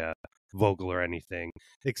of the vocal or anything,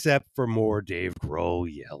 except for more Dave Grohl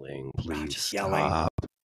yelling. Please just stop. yelling.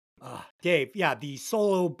 Dave, yeah, the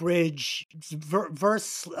solo bridge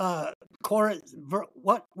verse chorus.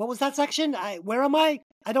 What was that section? Where am I?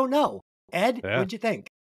 I don't know. Ed, Yeah. what'd you think?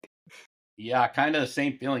 Yeah, kind of the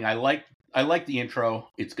same feeling. I like the intro.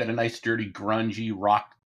 It's got a nice, dirty, grungy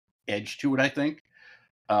rock edge to it, I think.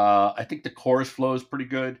 I think the chorus flow is pretty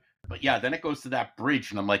good. But yeah, then it goes to that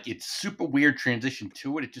bridge, and I'm like, it's super weird transition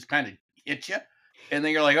to it. It just kind of hits you. And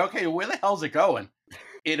then you're like, okay, where the hell's it going?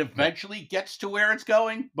 It eventually gets to where it's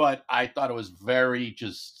going, but I thought it was very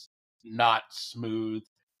just not smooth,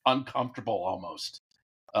 uncomfortable almost.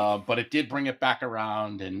 But it did bring it back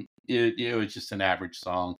around, and it was just an average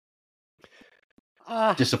song.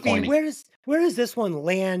 Fee, Disappointing. where does this one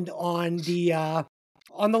land on the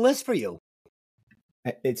list for you?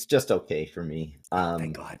 It's just okay for me.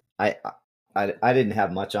 Thank God. I didn't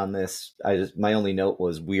have much on this. My only note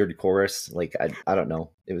was weird chorus. Like I don't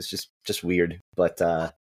know. It was just weird. But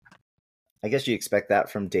I guess you expect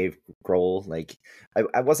that from Dave Grohl. Like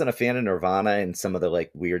I wasn't a fan of Nirvana and some of the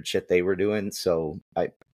like weird shit they were doing. So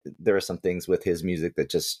there are some things with his music that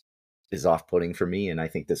just is off-putting for me. And I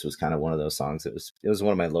think this was kind of one of those songs. It was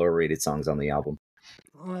one of my lower rated songs on the album.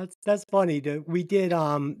 Oh, that's funny. We did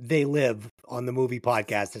They Live on the movie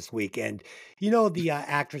podcast this week, and the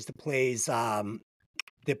actress that plays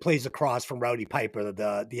across from Rowdy Piper,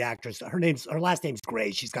 the actress, her last name's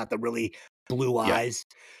Gray. She's got the really blue eyes.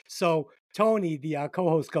 So Tony, the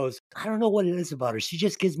co-host, goes, I don't know what it is about her. She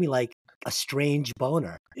just gives me like a strange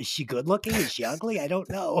boner. Is she good looking? Is she ugly? I don't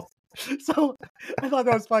know. So I thought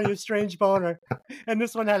that was funny, a strange boner. And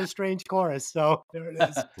this one had a strange chorus. So there it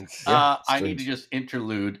is. I need to just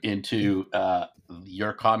interlude into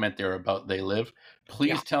your comment there about They Live.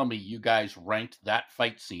 Please tell me you guys ranked that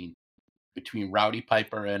fight scene between Rowdy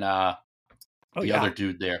Piper and the other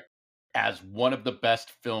dude there as one of the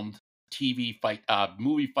best filmed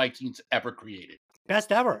movie fight scenes ever created.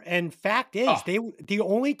 Best ever. And fact is, the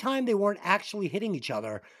only time they weren't actually hitting each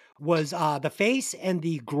other was the face and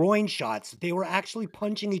the groin shots. They were actually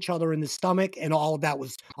punching each other in the stomach, and all of that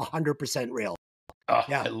was 100% real.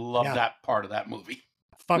 I love that part of that movie.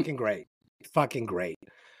 Fucking great. Fucking great.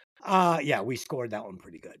 We scored that one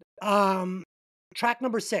pretty good. Track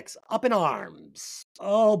number 6, Up in Arms.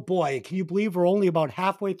 Oh boy, can you believe we're only about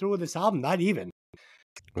halfway through with this album? Not even.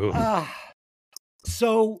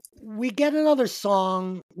 So we get another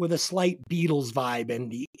song with a slight Beatles vibe in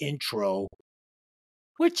the intro,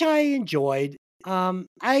 which I enjoyed.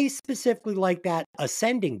 I specifically like that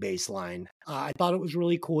ascending bass line. I thought it was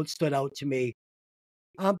really cool. It stood out to me.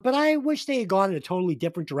 But I wish they had gone in a totally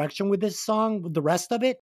different direction with this song, with the rest of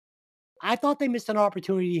it. I thought they missed an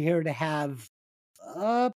opportunity here to have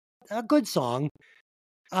a good song.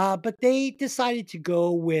 But they decided to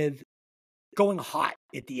go with going hot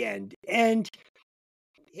at the end. And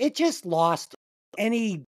it just lost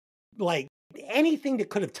anything that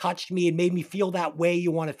could have touched me and made me feel that way.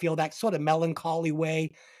 You want to feel that sort of melancholy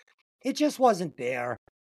way. It just wasn't there.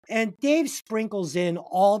 And Dave sprinkles in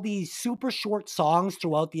all these super short songs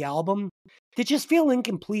throughout the album that just feel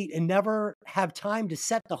incomplete and never have time to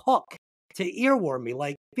set the hook to earworm me,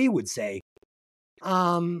 like V would say.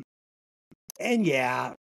 And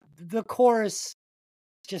yeah, the chorus,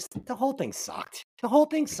 just the whole thing sucked.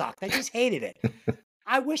 I just hated it.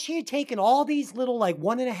 I wish he had taken all these little like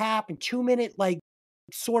 1.5 and 2 minute like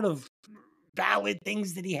sort of ballad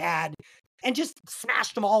things that he had and just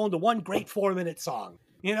smashed them all into one great 4-minute song,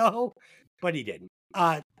 but he didn't.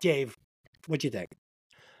 Dave, what'd you think?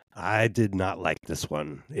 I did not like this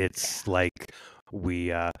one. It's like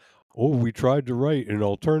we tried to write an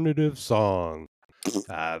alternative song.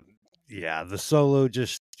 The solo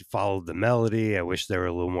just followed the melody. I wish they were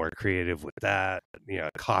a little more creative with that.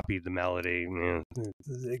 Copied the melody.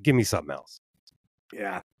 Give me something else.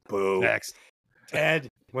 Yeah. Boo. Next. Ted,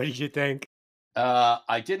 what did you think?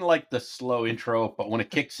 I didn't like the slow intro, but when it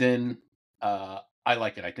kicks in, I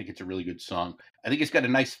like it. I think it's a really good song. I think it's got a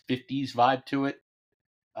nice 50s vibe to it.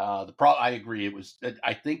 I agree.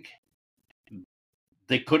 I think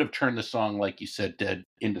they could have turned the song, like you said, Ted,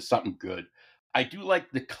 into something good. I do like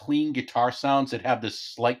the clean guitar sounds that have this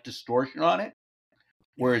slight distortion on it,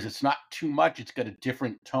 whereas it's not too much. It's got a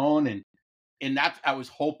different tone, and I was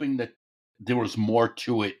hoping that there was more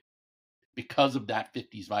to it because of that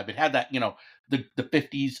 50s vibe. It had that, the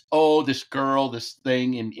 50s, this girl, this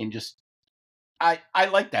thing, and just I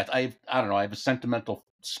like that. I don't know, I have a sentimental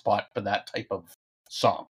spot for that type of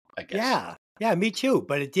song, I guess. Yeah, me too.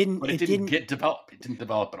 But it didn't get developed. It didn't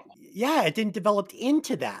develop at all. Yeah, it didn't develop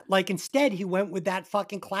into that. Like instead, he went with that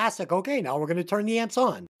fucking classic. Okay, now we're gonna turn the amps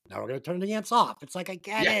on. Now we're gonna turn the amps off. It's like I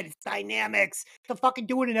get it. It's dynamics. To fucking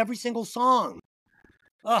do it in every single song.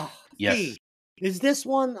 Oh, yes. Is this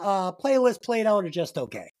one playlist played out or just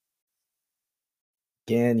okay?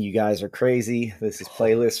 Again, you guys are crazy. This is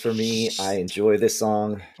playlist for me. I enjoy this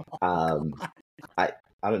song.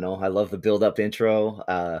 I don't know. I love the build-up intro.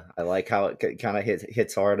 I like how it kind of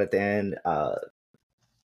hits hard at the end.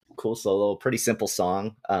 cool solo, pretty simple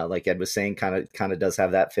song. Like Ed was saying, kind of does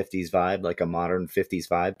have that 50s vibe, like a modern 50s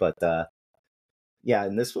vibe. But yeah,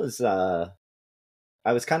 and this was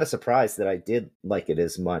I was kind of surprised that I did like it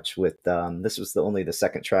as much. With this was only the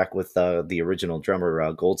second track with the original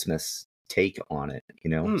drummer Goldsmith's take on it.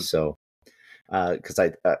 So because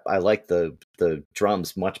I like the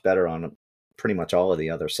drums much better on pretty much all of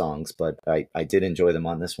the other songs, but I did enjoy them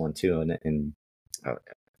on this one too, and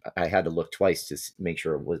I had to look twice to make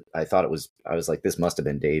sure it was. I thought it was. I was like, this must have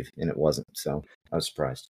been Dave, and it wasn't. So I was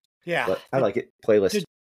surprised. Yeah, but I like it. Playlist.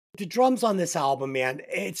 The drums on this album, man,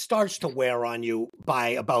 it starts to wear on you by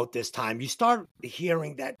about this time. You start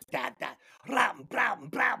hearing that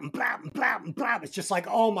it's just like,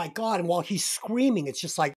 oh my God. And while he's screaming, it's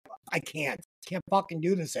just like, I can't fucking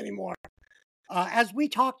do this anymore. As we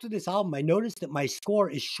talk through this album, I noticed that my score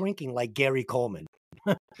is shrinking like Gary Coleman.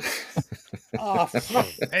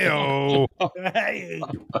 Heyo.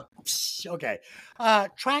 Okay.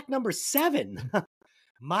 Track number 7,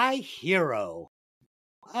 My Hero.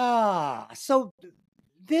 So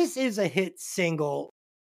this is a hit single,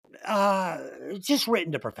 just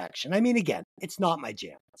written to perfection. I mean, again, it's not my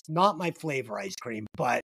jam. It's not my flavor ice cream,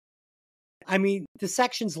 but I mean, the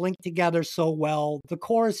sections link together so well. The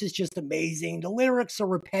chorus is just amazing. The lyrics are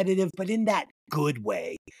repetitive, but in that good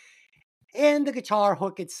way. And the guitar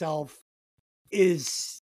hook itself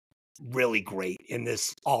is really great in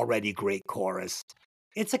this already great chorus.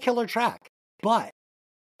 It's a killer track, but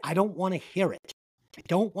I don't want to hear it. I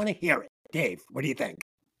don't want to hear it. Dave, what do you think?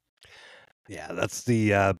 Yeah, that's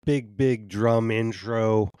the big drum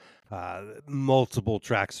intro. Multiple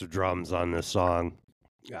tracks of drums on this song.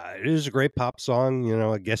 It is a great pop song.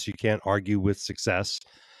 I guess you can't argue with success,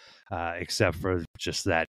 except for just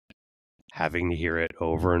that having to hear it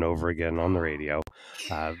over and over again on the radio.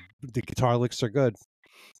 The guitar licks are good.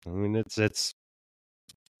 I mean, it's a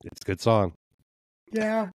good song.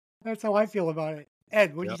 Yeah, that's how I feel about it.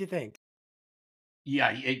 Ed, what did you think?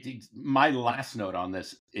 Yeah, my last note on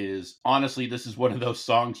this is, honestly, this is one of those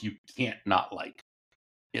songs you can't not like.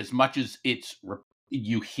 As much as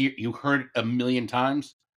you heard it a million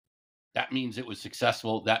times, that means it was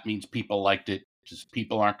successful. That means people liked it. Just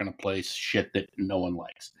people aren't going to play shit that no one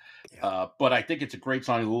likes. Yeah. But I think it's a great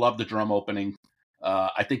song. I love the drum opening.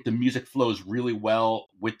 I think the music flows really well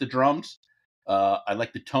with the drums. I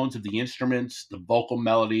like the tones of the instruments, the vocal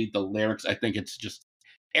melody, the lyrics. I think it's just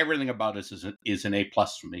everything about this is an A+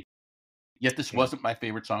 for me. Yet this wasn't my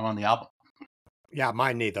favorite song on the album. Yeah,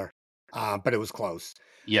 mine neither. But it was close.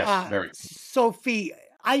 Yes, very. Sophie,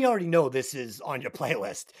 I already know this is on your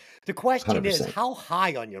playlist. The question 100%. is, how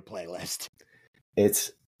high on your playlist?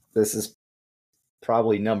 This is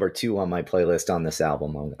probably number 2 on my playlist on this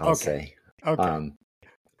album. I'll say. Okay.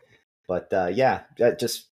 But yeah, that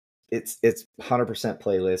just it's 100%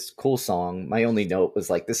 playlist. Cool song. My only note was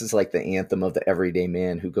like, this is like the anthem of the everyday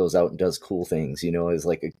man who goes out and does cool things. Is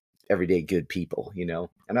like a everyday good people.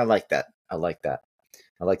 And I like that. I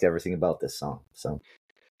liked everything about this song.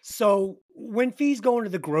 So when Fee's going to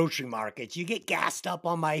the grocery market, you get gassed up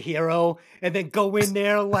on My Hero and then go in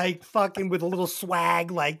there like fucking with a little swag,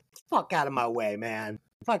 like, fuck out of my way, man.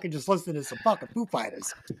 Fucking just listen to some fucking Foo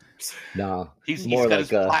Fighters. No, he's got like his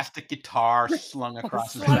plastic guitar slung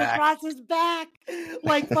across his back.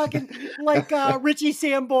 Like fucking, like Richie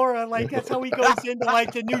Sambora. Like that's how he goes into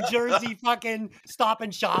like the New Jersey fucking Stop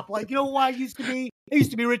and Shop. Like, you know who I used to be? I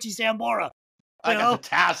used to be Richie Sambora. I got the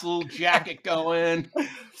tassel jacket going.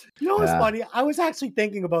 You know what's funny? I was actually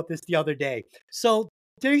thinking about this the other day. So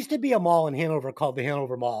there used to be a mall in Hanover called the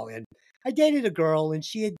Hanover Mall, and I dated a girl, and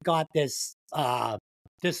she had got this law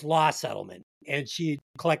settlement, and she had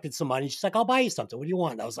collected some money. She's like, "I'll buy you something. What do you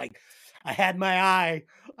want?" And I was like,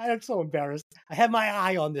 I'm so embarrassed. I had my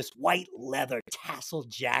eye on this white leather tassel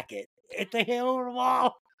jacket at the Hanover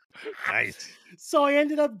Mall. Nice. So I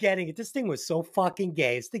ended up getting it. This thing was so fucking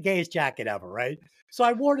gay. It's the gayest jacket ever, right? So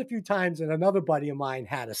I wore it a few times, and another buddy of mine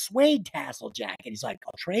had a suede tassel jacket. He's like,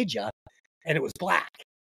 "I'll trade you." And it was black.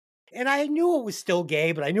 And I knew it was still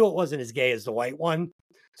gay, but I knew it wasn't as gay as the white one.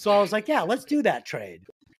 So I was like, yeah, let's do that trade.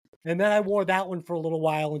 And then I wore that one for a little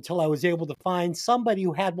while until I was able to find somebody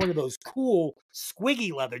who had one of those cool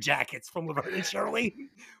squiggy leather jackets from Laverne and Shirley,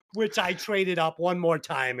 which I traded up one more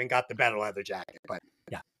time and got the better leather jacket. But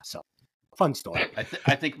yeah, so fun story.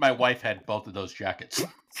 I think my wife had both of those jackets.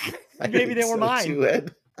 Maybe they were mine. Too,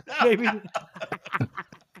 Ed. Maybe.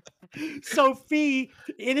 Sophie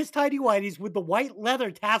in his tidy whities with the white leather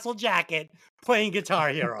tassel jacket playing Guitar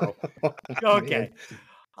Hero. Okay.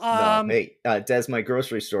 No, hey, Des, my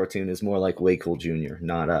grocery store tune is more like Way Cool Jr.,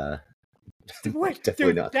 not Wait, Definitely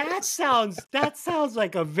dude, not. that sounds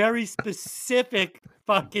like a very specific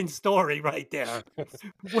fucking story right there.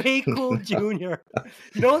 Way Cool Junior.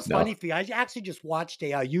 You know what's No. funny, Fee? I actually just watched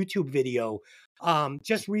a YouTube video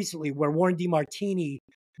just recently where Warren DeMartini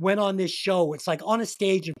went on this show. It's like on a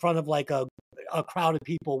stage in front of like a crowd of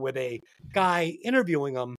people with a guy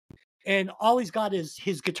interviewing him, and all he's got is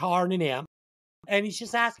his guitar and an amp, and he's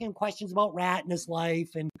just asking him questions about Rat and his life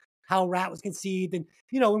and how Rat was conceived. And,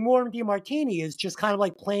 and Warren DeMartini is just kind of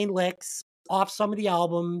like playing licks off some of the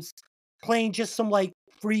albums, playing just some like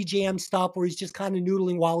free jam stuff where he's just kind of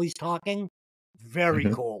noodling while he's talking. Very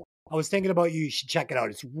Mhm. cool. I was thinking about you. You should check it out.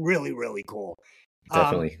 It's really, really cool.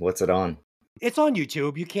 Definitely. What's it on? It's on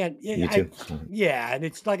YouTube. You can't. YouTube. Yeah, and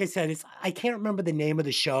it's like I said. I can't remember the name of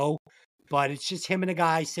the show, but it's just him and a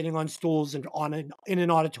guy sitting on stools and in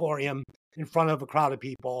an auditorium in front of a crowd of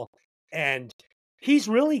people, and he's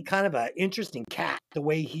really kind of an interesting cat. The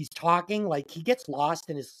way he's talking, like he gets lost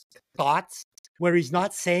in his thoughts, where he's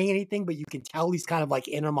not saying anything, but you can tell he's kind of like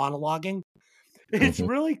inner monologuing. It's Mhm.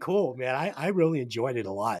 really cool, man. I really enjoyed it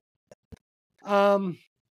a lot.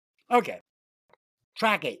 Okay.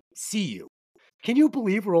 Track 8, See You. Can you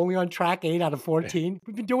believe we're only on track 8 out of 14?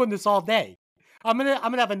 We've been doing this all day. I'm gonna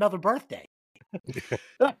have another birthday.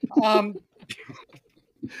 um,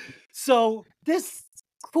 so this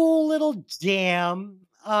cool little jam.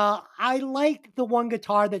 I like the one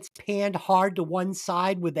guitar that's panned hard to one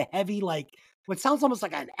side with the heavy, like what sounds almost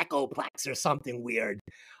like an echoplex or something weird.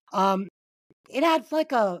 Um, it adds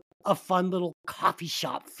like a fun little coffee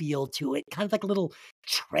shop feel to it, kind of like a little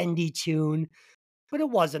trendy tune. But it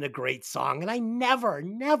wasn't a great song, and I never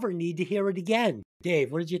need to hear it again. Dave,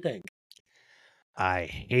 what did you think? I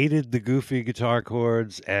hated the goofy guitar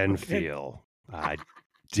chords and Okay. feel. I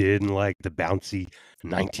didn't like the bouncy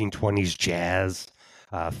 1920s jazz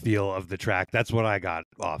feel of the track. That's what I got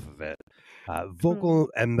off of it. Vocal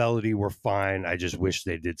and melody were fine. I just wish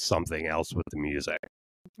they did something else with the music.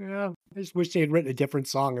 Yeah, I just wish they had written a different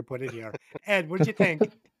song and put it here. Ed, what did you think?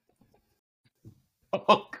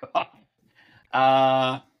 Oh God.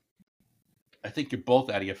 I think you're both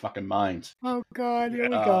out of your fucking minds. Oh God, here we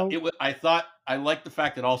go. I liked the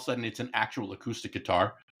fact that all of a sudden it's an actual acoustic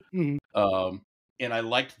guitar. Mhm. And I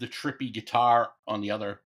liked the trippy guitar on the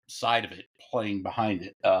other side of it playing behind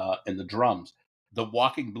it, and the drums. The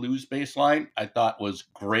walking blues bass line I thought was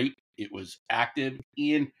great. It was active,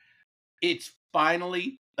 and it's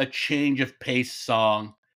finally a change of pace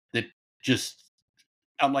song that just,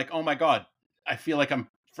 I'm like, oh my God, I feel like I'm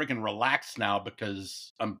freaking relaxed now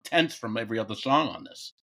because I'm tense from every other song on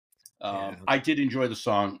this. Yeah. I did enjoy the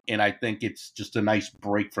song, and I think it's just a nice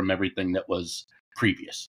break from everything that was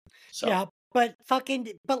previous. So Yeah, but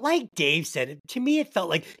like Dave said, to me it felt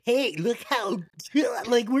like, hey, look how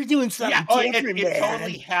like we're doing something different, it man.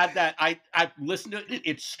 totally had that. I listened to it.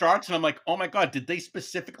 It starts, and I'm like, oh my God, did they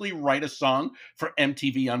specifically write a song for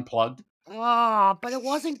MTV Unplugged? Oh, but it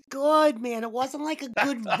wasn't good, man. It wasn't like a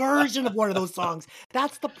good version of one of those songs.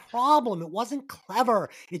 That's the problem. It wasn't clever.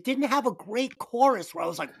 It didn't have a great chorus where I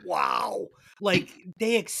was like, wow. Like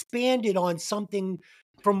they expanded on something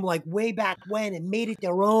from like way back when and made it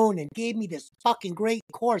their own and gave me this fucking great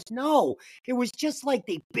chorus. No, it was just like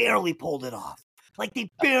they barely pulled it off. Like they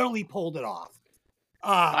barely pulled it off.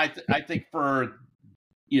 I think for,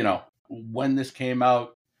 when this came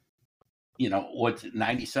out, what's it,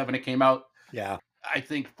 97 it came out. Yeah. I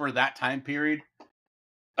think for that time period,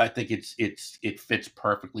 I think it fits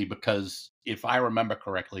perfectly because if I remember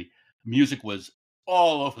correctly, music was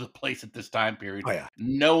all over the place at this time period. Oh yeah.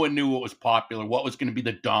 No one knew what was popular, what was going to be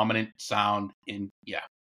the dominant sound in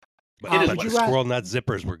But, It is but what the it is. Squirrel Nut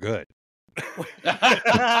Zippers were good.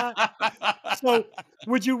 So,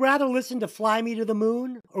 would you rather listen to Fly Me to the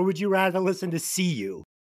Moon or would you rather listen to See You?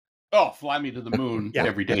 Oh, Fly Me to the Moon Yeah,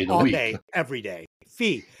 every day of the all week. day, every day.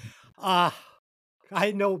 Fee, I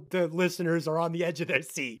know the listeners are on the edge of their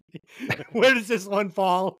seat. Where does this one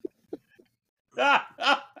fall?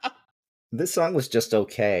 This song was just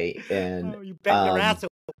okay, and Oh, you bet your ass.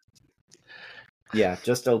 yeah,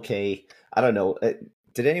 just okay. I don't know.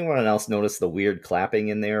 Did anyone else notice the weird clapping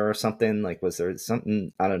in there or something? Like, was there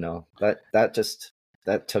something? I don't know.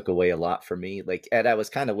 That took away a lot for me. Like, Ed, I was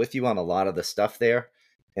kind of with you on a lot of the stuff there,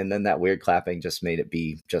 and then that weird clapping just made it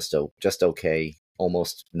be just okay,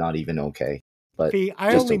 almost not even okay. But Fee,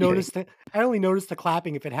 I just only okay. noticed the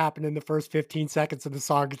clapping if it happened in the first 15 seconds of the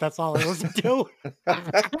song because that's all I listened to.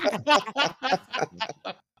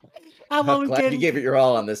 I'm I'm only glad you kidding. gave it your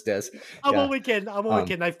all on this, Des. I'm Yeah. only kidding. I'm only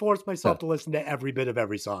kidding. I forced myself to listen to every bit of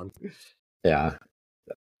every song. Yeah.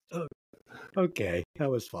 Okay, that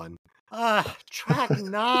was fun. Track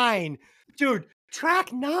 9. Dude,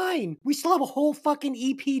 Track 9. We still have a whole fucking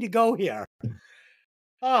EP to go here.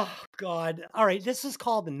 Oh, God. All right, this is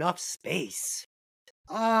called Enough Space.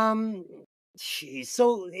 Geez.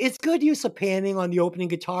 So it's good use of panning on the opening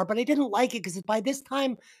guitar, but I didn't like it because by this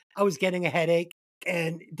time I was getting a headache,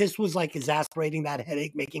 and this was like exasperating that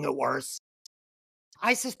headache, making it worse.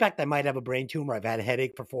 I suspect I might have a brain tumor. I've had a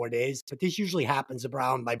headache for 4 days, but this usually happens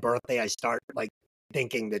around my birthday. I start like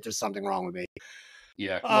thinking that there's something wrong with me.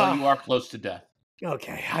 Yeah. Well, you are close to death.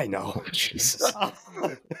 Okay, I know. Oh, Jesus.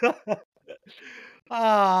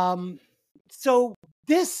 So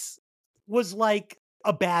this was like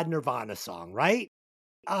a bad Nirvana song, right?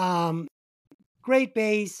 Great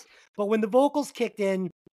bass, but when the vocals kicked in,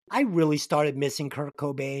 I really started missing Kurt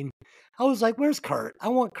Cobain. I was like, "Where's Kurt? I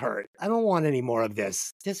want Kurt. I don't want any more of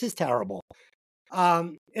this. This is terrible."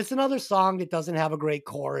 It's another song that doesn't have a great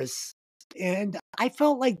chorus, and I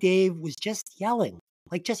felt like Dave was just yelling,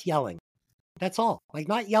 like just yelling. That's all. Like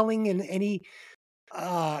not yelling in any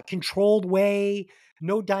controlled way,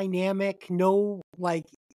 no dynamic, no like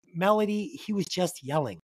melody. He was just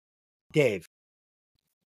yelling. Dave.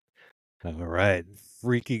 All right.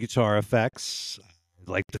 Freaky guitar effects,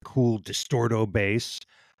 like the cool distorto bass,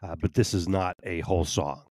 but this is not a whole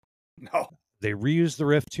song. No. They reused the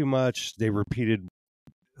riff too much. They repeated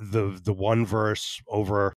the one verse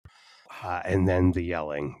over, and then the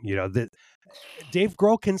yelling. You know, that Dave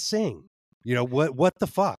Grohl can sing. You know what the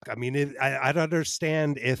fuck? I mean, I don't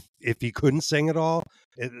understand if he couldn't sing at all.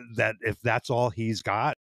 That if that's all he's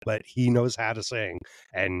got, but he knows how to sing,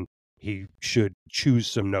 and he should choose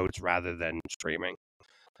some notes rather than screaming.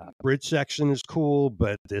 Bridge section is cool,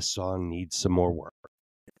 but this song needs some more work.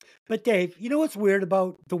 But Dave, you know what's weird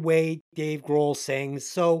about the way Dave Grohl sings?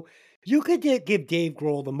 So you could give Dave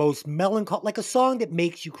Grohl the most melancholy, like a song that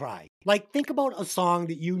makes you cry. Like think about a song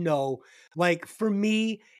that you know. Like for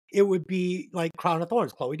me, it would be like Crown of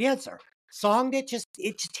Thorns, Chloe Dancer. Song that just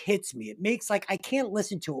hits me. It makes like I can't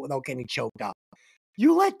listen to it without getting choked up.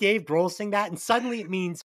 You let Dave Grohl sing that, and suddenly it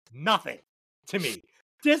means nothing to me.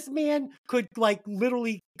 This man could like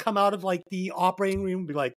literally come out of like the operating room and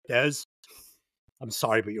be like, Des, I'm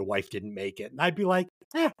sorry, but your wife didn't make it. And I'd be like,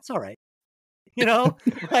 it's all right. You know,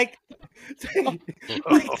 like, like,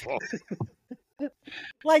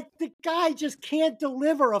 like the guy just can't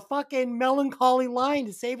deliver a fucking melancholy line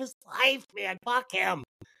to save his life, man. Fuck him.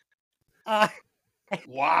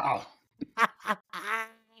 Wow.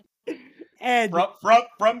 And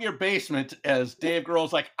From your basement, as Dave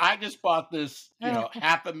Grohl's like, I just bought this,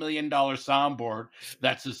 $500,000 soundboard.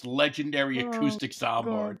 That's this legendary acoustic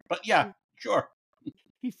soundboard. But yeah, sure.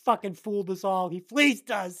 He fucking fooled us all. He fleeced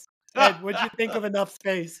us. Ed, what'd you think of Enough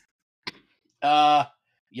Space? Yeah,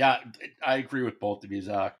 I agree with both of you.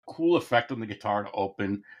 Cool effect on the guitar to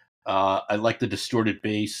open. I like the distorted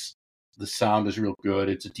bass. The sound is real good.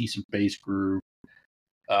 It's a decent bass groove.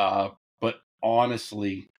 But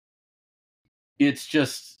honestly, it's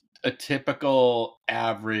just a typical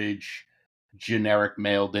average generic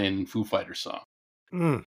mailed in Foo Fighter song.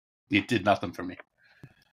 It did nothing for me.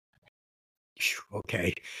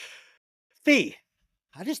 Okay. Fee,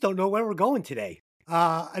 I just don't know where we're going today.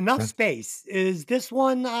 Enough Space. Is this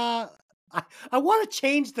one I want to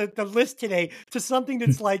change the list today to something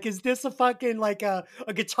that's like, is this a fucking like a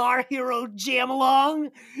Guitar Hero jam along?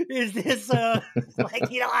 Is this like,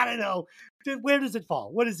 I don't know. Where does it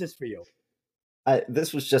fall? What is this for you?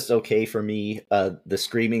 This was just okay for me. The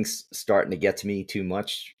screaming's starting to get to me too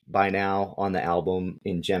much by now on the album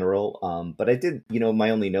in general. But I did, my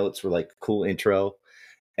only notes were like cool intro.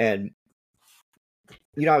 And,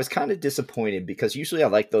 I was kind of disappointed because usually I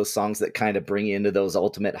like those songs that kind of bring you into those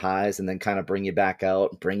ultimate highs and then kind of bring you back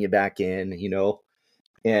out, bring you back in,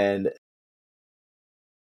 And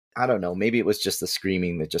I don't know, maybe it was just the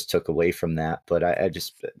screaming that just took away from that. But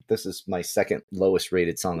this is my second lowest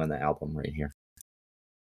rated song on the album right here.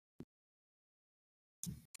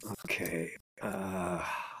 Okay. All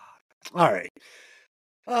right.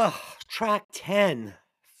 Track 10,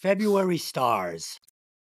 February Stars.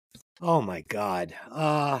 Oh my God.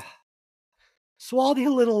 So all the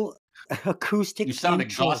little acoustic You sound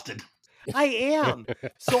exhausted. I am.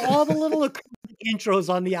 So all the little acoustic intros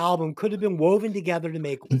on the album could have been woven together to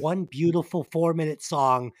make one beautiful 4-minute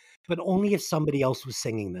song, but only if somebody else was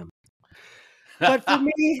singing them. But for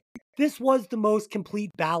me, this was the most complete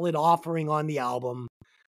ballad offering on the album.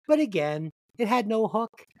 But again, it had no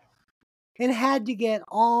hook. And had to get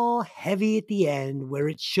all heavy at the end where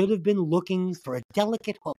it should have been looking for a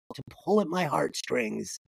delicate hook to pull at my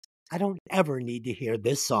heartstrings. I don't ever need to hear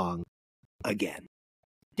this song again.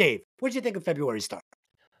 Dave, what did you think of February Star?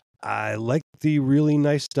 I like the really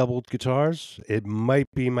nice doubled guitars. It might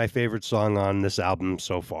be my favorite song on this album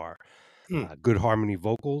so far. Good harmony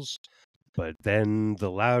vocals, but then the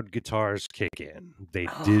loud guitars kick in. They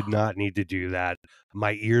did not need to do that.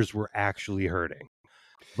 My ears were actually hurting.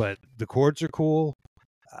 But the chords are cool.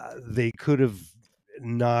 They could have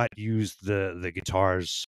not used the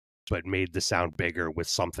guitars, but made the sound bigger with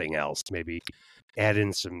something else. Maybe add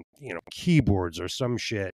in some, keyboards or some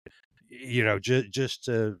shit. Just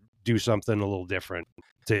to do something a little different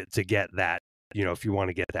to get that. If you want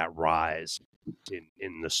to get that rise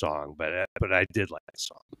in the song, but I did like the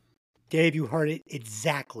song. Dave, you heard it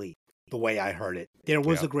exactly the way I heard it. There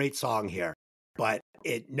was Yeah. a great song here, but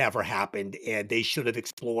it never happened. And they should have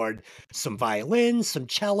explored some violins, some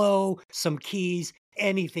cello, some keys,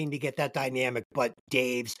 anything to get that dynamic. But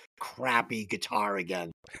Dave's crappy guitar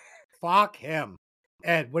again. Fuck him.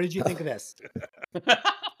 Ed, what did you think of this?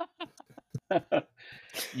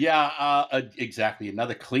 Yeah, exactly.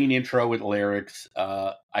 Another clean intro with lyrics.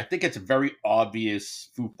 I think it's a very obvious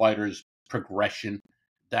Foo Fighters progression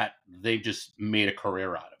that they've just made a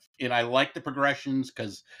career out of. And I like the progressions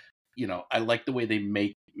because, I like the way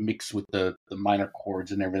they mix with the minor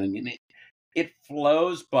chords and everything. And it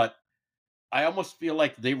flows, but I almost feel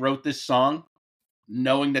like they wrote this song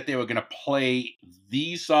knowing that they were going to play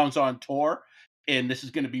these songs on tour, and this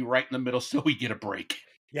is going to be right in the middle, so we get a break.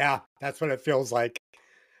 Yeah, that's what it feels like.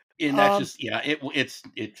 And that's just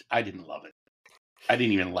it's. I didn't love it. I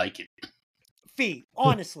didn't even like it. Fee,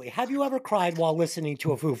 honestly, have you ever cried while listening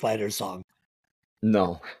to a Foo Fighters song?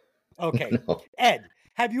 No. Okay. No. Ed,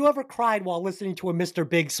 have you ever cried while listening to a Mr.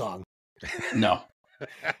 Big song? No.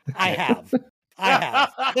 I have.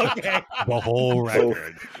 Okay. The whole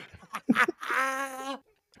record.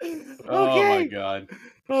 Oh my god.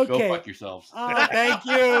 Okay. Go fuck yourselves. Thank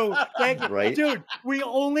you. Thank you. Right? Dude, we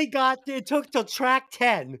only it took till track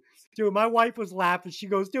 10. Dude, my wife was laughing. She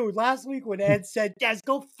goes, dude, last week when Ed said, Des,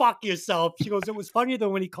 go fuck yourself. She goes, it was funnier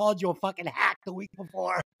than when he called you a fucking hack the week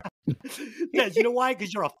before. Des, you know why?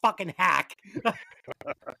 Because you're a fucking hack.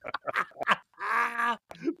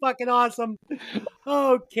 Fucking awesome.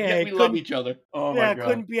 Okay. Yeah, we love each other. Oh my god.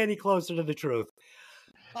 Couldn't be any closer to the truth.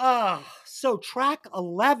 So track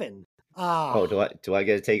 11. Do I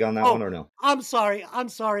get a take on that one or no? I'm sorry,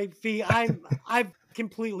 Fee. I've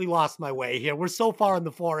completely lost my way here. We're so far in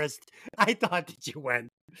the forest. I thought that you went.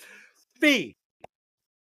 Fee,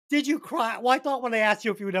 did you cry? Well, I thought when I asked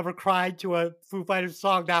you if you had ever cried to a Foo Fighters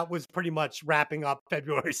song, that was pretty much wrapping up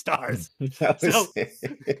February Stars. All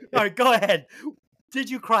right, go ahead. Did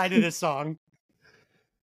you cry to this song?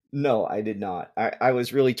 No, I did not. I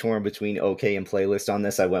was really torn between okay and playlist on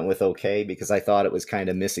this. I went with okay because I thought it was kind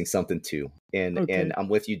of missing something too. And I'm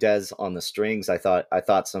with you, Des, on the strings. I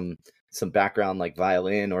thought some background like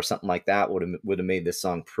violin or something like that would have made this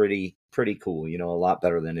song pretty cool. A lot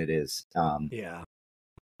better than it is. Yeah.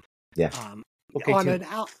 Okay, on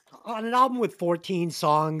an album with 14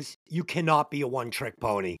 songs, you cannot be a one-trick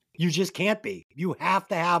pony. You just can't be. You have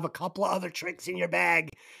to have a couple of other tricks in your bag.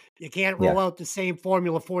 You can't roll out the same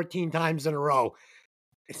formula 14 times in a row.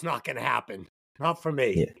 It's not going to happen. Not for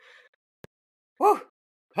me. Yeah. Woo!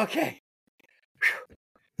 Okay.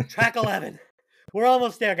 Track 11. We're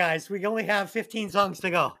almost there, guys. We only have 15 songs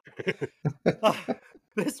to go.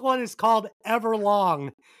 This one is called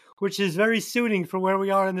Everlong, which is very suiting for where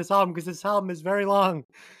we are in this album because this album is very long.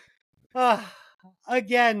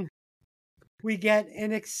 Again, we get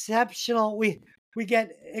an exceptional we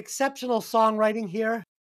get exceptional songwriting here.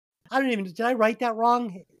 Did I write that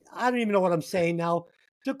wrong? I don't even know what I'm saying now.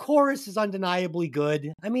 The chorus is undeniably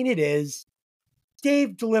good. I mean, it is.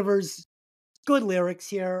 Dave delivers good lyrics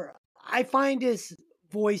here. I find his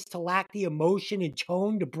voice to lack the emotion and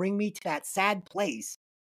tone to bring me to that sad place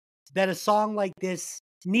that a song like this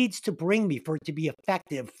needs to bring me for it to be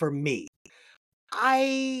effective for me.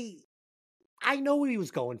 I know what he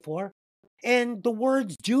was going for, and the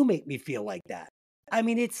words do make me feel like that. I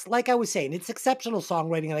mean, it's like I was saying, it's exceptional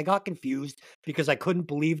songwriting, and I got confused because I couldn't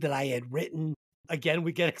believe that I had written, again,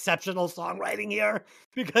 we get exceptional songwriting here,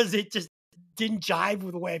 because it just didn't jive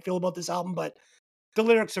with the way I feel about this album, but the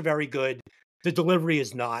lyrics are very good. The delivery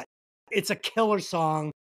is not. It's a killer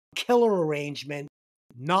song, killer arrangement,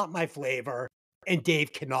 not my flavor, and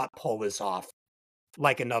Dave cannot pull this off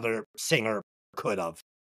like another singer could have.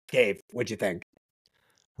 Dave, what'd you think?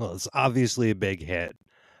 Well, it's obviously a big hit.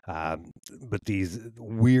 But these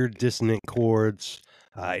weird dissonant chords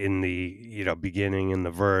in the beginning in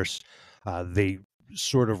the verse, they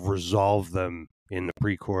sort of resolve them in the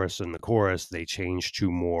pre-chorus and the chorus. They change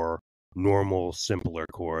to more normal, simpler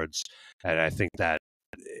chords, and I think that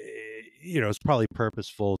it's probably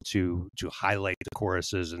purposeful to highlight the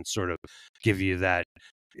choruses and sort of give you that,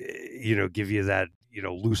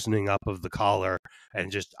 loosening up of the collar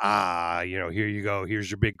and just, here you go, here's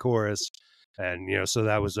your big chorus. And, so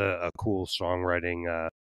that was a cool songwriting,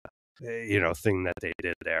 thing that they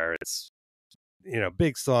did there. It's,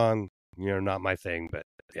 big song, not my thing, but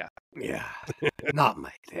yeah. Yeah, not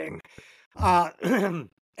my thing.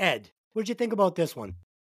 Ed, what'd you think about this one?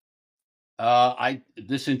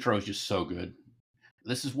 This intro is just so good.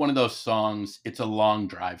 This is one of those songs. It's a long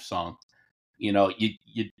drive song. You're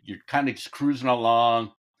kind of just cruising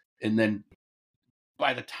along, and then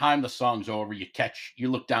by the time the song's over, you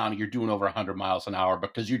look down and you're doing over 100 miles an hour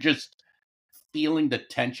because you're just feeling the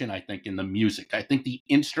tension. I think in the music, I think the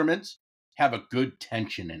instruments have a good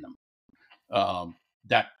tension in them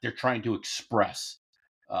that they're trying to express,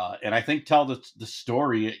 and I think tell the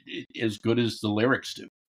story as good as the lyrics do.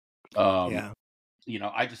 Yeah.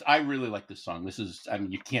 I really like this song.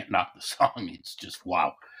 You can't knock the song. It's just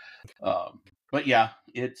wow. But yeah,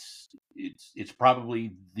 it's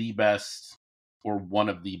probably the best or one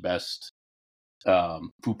of the best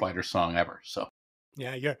Foo Fighter song ever. So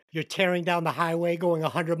Yeah, you're tearing down the highway going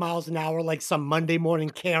 100 miles an hour like some Monday morning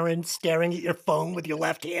Karen staring at your phone with your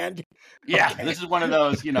left hand. yeah, Okay. this is one of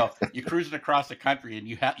those, you're cruising across the country and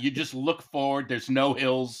you just look forward. There's no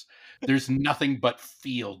hills. There's nothing but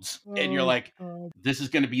fields. And you're like, this is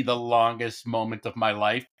going to be the longest moment of my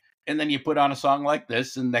life. And then you put on a song like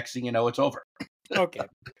this and next thing you know, it's over. Okay.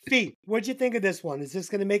 Fee, what'd you think of this one? Is this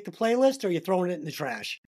going to make the playlist or are you throwing it in the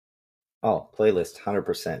trash? Oh, playlist,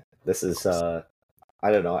 100%. This is, I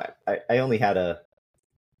don't know. I only had a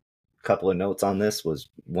couple of notes on this.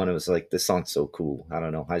 One was like, this song's so cool. I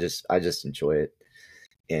don't know. I just enjoy it.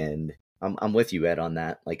 And I'm with you, Ed, on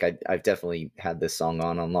that. Like I've definitely had this song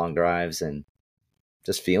on long drives and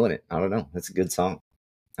just feeling it. I don't know. It's a good song.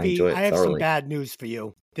 I Fee, enjoy it I have some thoroughly. bad news for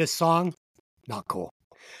you. This song, not cool.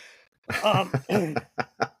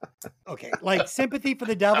 Okay, like Sympathy for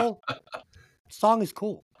the Devil, song is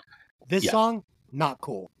cool. This Yeah. song, not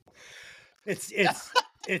cool. It's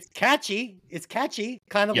catchy. It's catchy,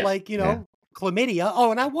 kind of Yes. like, chlamydia.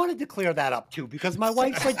 Oh, and I wanted to clear that up too, because my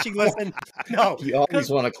wife said she listened. No, You always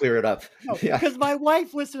want to clear it up. Yeah. because my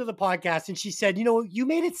wife listened to the podcast and she said, you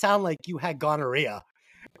made it sound like you had gonorrhea.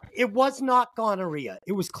 It was not gonorrhea.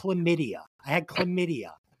 It was chlamydia. I had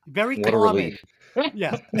chlamydia. Very What a common. relief.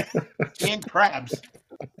 Yeah. And crabs.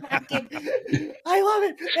 I love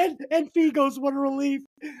it. And Fee goes, what a relief.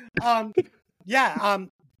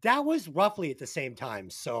 That was roughly at the same time.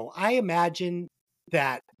 So I imagine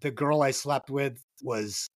that the girl I slept with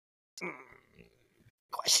was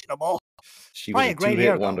questionable. She Probably was a a great hair,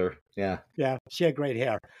 two-hit though. wonder. Yeah. Yeah, she had great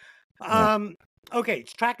hair. Yeah. Okay,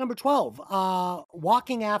 it's track number 12.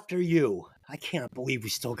 Walking After You. I can't believe we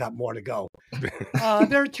still got more to go.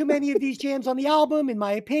 There are too many of these jams on the album, in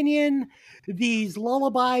my opinion. These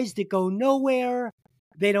lullabies that go nowhere.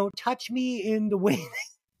 They don't touch me in the way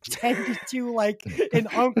they tended to, like an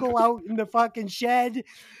uncle out in the fucking shed.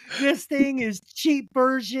 This thing is cheap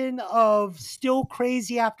version of Still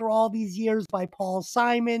Crazy After All These Years by Paul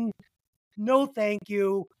Simon. No, thank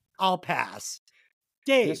you. I'll pass.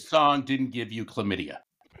 Dave, This song didn't give you chlamydia.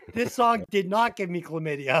 this song did not give me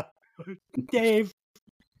chlamydia. Dave,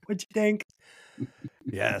 what'd you think?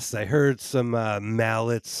 Yes, I heard some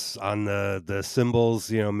mallets on the cymbals,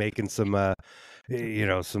 making some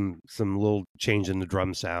some little change in the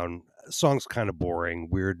drum sound. Song's kind of boring,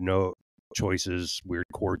 weird note choices, weird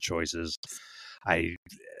chord choices. I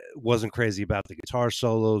wasn't crazy about the guitar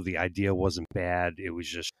solo. The idea wasn't bad. It was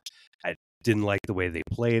just I didn't like the way they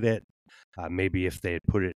played it. Maybe if they had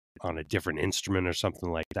put it on a different instrument or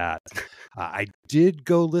something like that. I did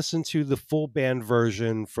go listen to the full band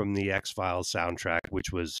version from the X-Files soundtrack,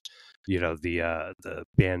 which was, the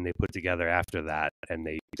band they put together after that, and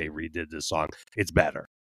they redid the song. It's better.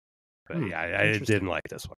 But yeah, I interesting. didn't like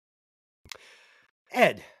this one.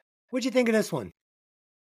 Ed, what'd you think of this one?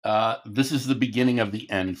 This is the beginning of the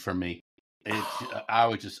end for me. I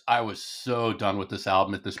was so done with this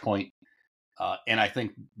album at this point. And I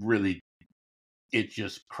think really it's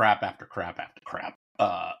just crap after crap after crap.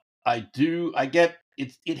 I get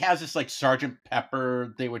it has this like Sergeant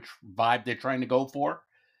Pepper vibe they're trying to go for,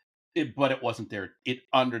 but it wasn't there. It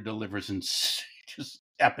under delivers and just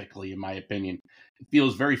epically, in my opinion. It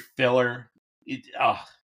feels very filler.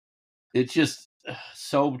 It's just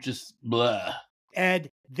so just blah. Ed,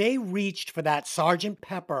 they reached for that Sergeant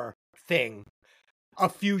Pepper thing a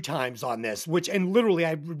few times on this, and literally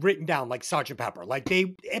I've written down like Sergeant Pepper, but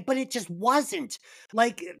it just wasn't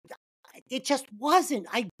like, it just wasn't.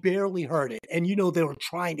 I barely heard it. And you know, they were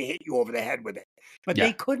trying to hit you over the head with it, but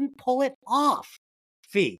they couldn't pull it off.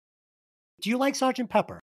 Fee, do you like Sgt.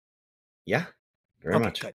 Pepper? Yeah, very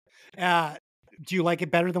much. Good. Do you like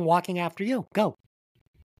it better than Walking After You? Go.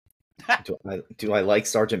 Do I like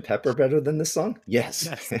Sgt. Pepper better than this song? Yes.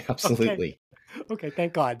 Absolutely. Okay,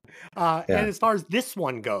 thank God. And as far as this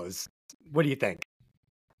one goes, what do you think?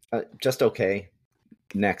 Just okay.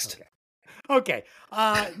 Next. Okay.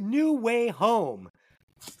 New Way Home.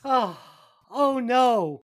 Oh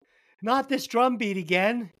no, not this drum beat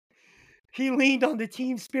again. He leaned on the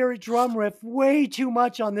Team Spirit drum riff way too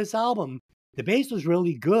much on this album. The bass was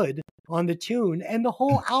really good on the tune, and the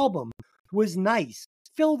whole album was nice,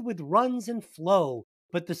 filled with runs and flow,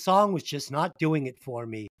 but the song was just not doing it for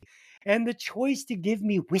me. And the choice to give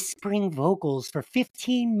me whispering vocals for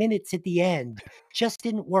 15 minutes at the end just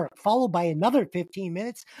didn't work, followed by another 15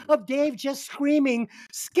 minutes of Dave just screaming,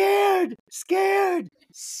 "Scared, scared,"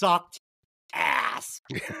 sucked ass.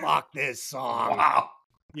 Fuck this song. Wow.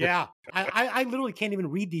 Yeah, I literally can't even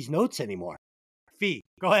read these notes anymore. Fee,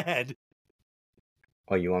 go ahead.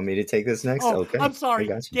 Oh, you want me to take this next? Oh, Okay. I'm sorry,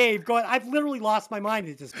 Dave. Go ahead. I've literally lost my mind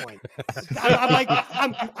at this point. I'm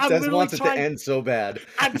Des literally wants it trying to end so bad.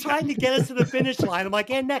 I'm trying to get us to the finish line. I'm like,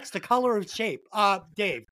 and next, The Color of Shape.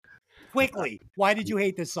 Dave, quickly, why did you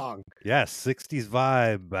hate this song? Yes, 60s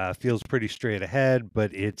vibe, feels pretty straight ahead,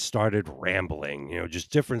 but it started rambling. Just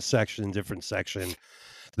different section.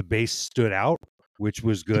 The bass stood out, which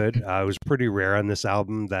was good. It was pretty rare on this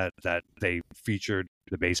album that they featured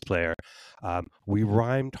the bass player. We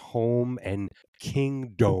rhymed home and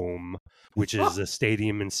Kingdome, which is a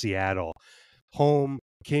stadium in Seattle. Home,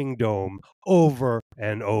 Kingdome, over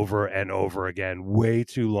and over and over again. Way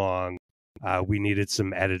too long. We needed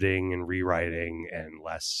some editing and rewriting and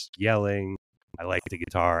less yelling. I liked the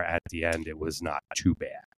guitar at the end. It was not too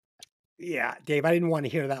bad. Yeah, Dave, I didn't want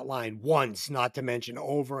to hear that line once, not to mention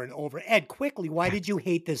over and over. Ed, quickly, why did you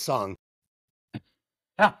hate this song?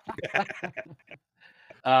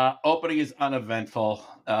 Opening is uneventful.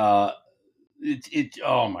 Oh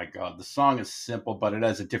my God, the song is simple, but it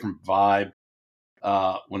has a different vibe.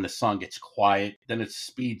 When the song gets quiet, then it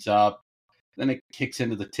speeds up, then it kicks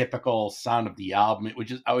into the typical sound of the album.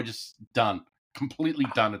 I was just done, completely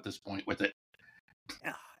done at this point with it.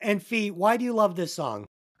 And Fee, why do you love this song?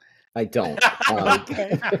 I don't.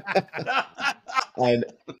 Okay.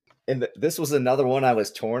 And this was another one I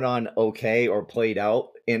was torn on, okay or played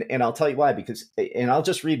out. And I'll tell you why, and I'll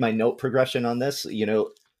just read my note progression on this.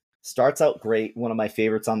 Starts out great, one of my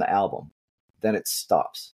favorites on the album. Then it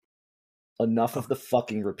stops. Enough of the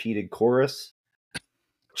fucking repeated chorus.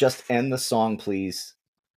 Just end the song, please.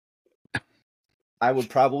 I would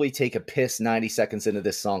probably take a piss 90 seconds into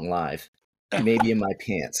this song live. Maybe in my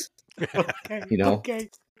pants. Okay. Okay.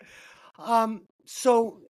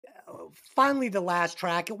 So finally, the last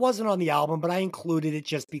track, it wasn't on the album, but I included it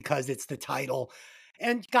just because it's the title.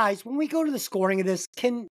 And guys, when we go to the scoring of this,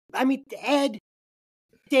 Ed,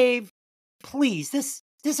 Dave, please, this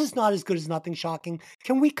is not as good as Nothing Shocking.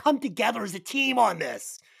 Can we come together as a team on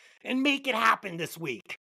this and make it happen this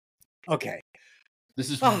week? Okay. This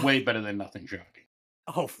is way better than Nothing Shocking.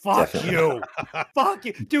 Oh, fuck you. Fuck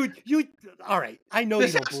you. Dude, all right. I know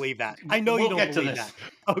you don't believe that. I know you don't believe that.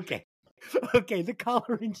 Okay. Okay, The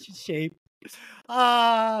Color and Shape.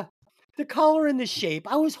 The Color and the Shape.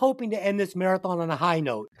 I was hoping to end this marathon on a high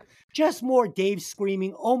note. Just more Dave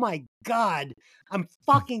screaming, "Oh my God, I'm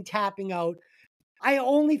fucking tapping out." I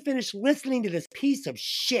only finished listening to this piece of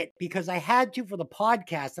shit because I had to for the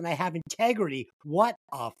podcast and I have integrity. What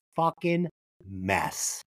a fucking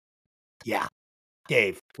mess. Yeah.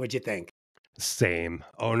 Dave, what'd you think? Same.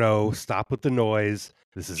 Oh no, stop with the noise.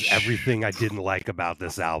 This is everything I didn't like about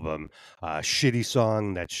this album. Shitty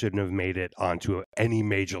song that shouldn't have made it onto any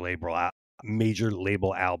major label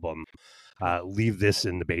album. Leave this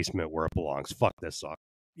in the basement where it belongs. Fuck this song.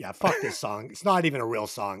 Yeah, fuck this song. It's not even a real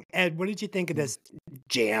song. Ed, what did you think of this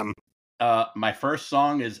jam? My first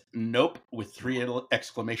song is Nope with 3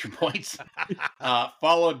 exclamation points,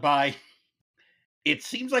 followed by, it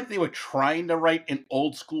seems like they were trying to write an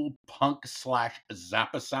old school punk /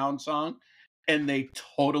 Zappa sound song, and they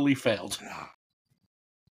totally failed.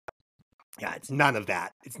 Yeah, it's none of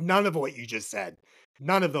that. It's none of what you just said.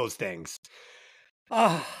 None of those things.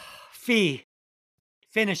 Fee,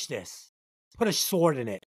 finish this. Put a sword in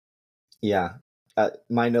it. Yeah.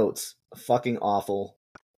 My notes, fucking awful.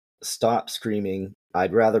 Stop screaming.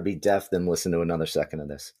 I'd rather be deaf than listen to another second of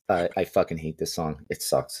this. I fucking hate this song. It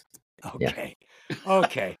sucks. Okay. Yeah.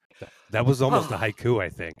 Okay. That was almost a haiku, I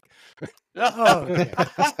think.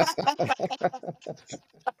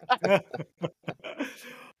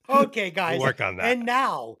 Okay, guys. We'll work on that. And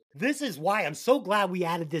now, this is why I'm so glad we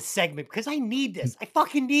added this segment, because I need this. I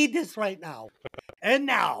fucking need this right now. And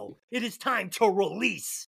now, it is time to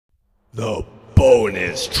release The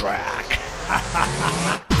bonus track.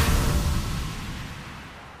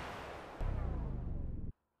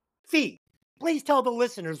 Fee. Please tell the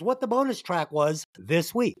listeners what the bonus track was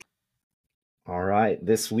this week. All right,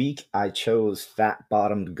 this week I chose Fat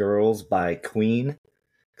Bottomed Girls by Queen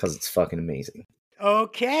because it's fucking amazing.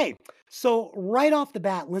 Okay. So, right off the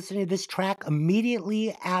bat, listening to this track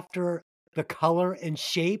immediately after the color and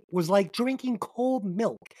shape was like drinking cold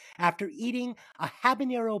milk after eating a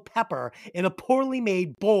habanero pepper in a poorly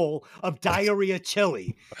made bowl of diarrhea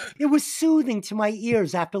chili. It was soothing to my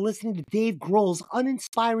ears after listening to Dave Grohl's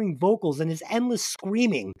uninspiring vocals and his endless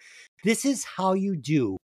screaming. This is how you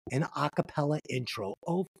do an a cappella intro.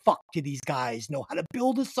 Oh, fuck, do these guys know how to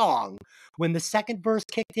build a song? When the second verse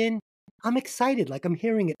kicked in, I'm excited like I'm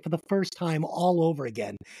hearing it for the first time all over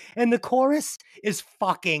again. And the chorus is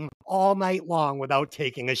fucking all night long without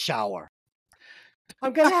taking a shower.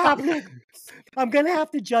 I'm gonna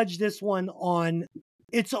have to judge this one on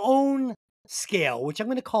its own scale, which I'm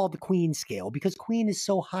gonna call the Queen scale, because Queen is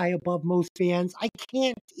so high above most bands, I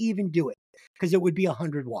can't even do it because it would be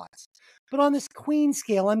 100 watts. But on this Queen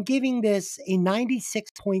scale, I'm giving this a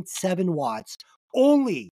 96.7 watts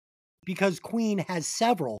only because Queen has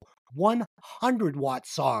several 100-watt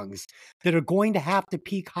songs that are going to have to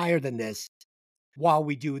peak higher than this while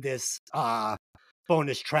we do this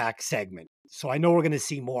bonus track segment. So I know we're going to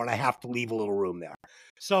see more, and I have to leave a little room there.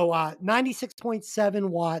 So 96.7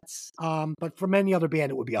 watts, but for any other band,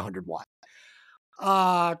 it would be 100 watt.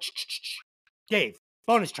 Dave,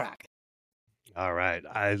 bonus track. All right.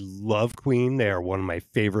 I love Queen. They are one of my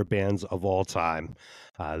favorite bands of all time.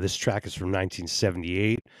 This track is from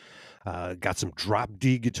 1978. Got some drop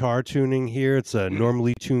D guitar tuning here. It's a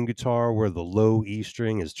normally tuned guitar where the low E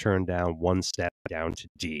string is turned down one step down to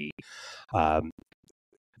D.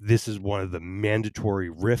 This is one of the mandatory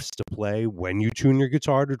riffs to play when you tune your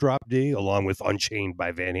guitar to drop D, along with Unchained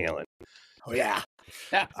by Van Halen. Oh, yeah.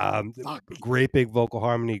 Great big vocal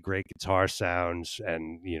harmony, great guitar sounds,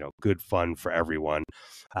 and good fun for everyone.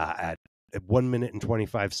 At 1 minute and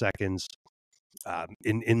 25 seconds,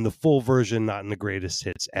 in the full version, not in the greatest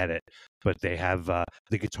hits edit, but they have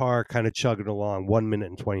the guitar kind of chugging along. 1 minute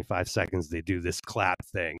and 25 seconds, they do this clap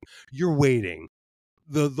thing. You're waiting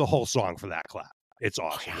the whole song for that clap. It's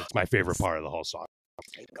awesome. It's my favorite part of the whole song.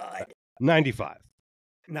 Thank God. 95.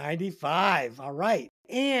 95. All right.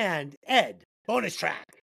 And Ed, bonus track.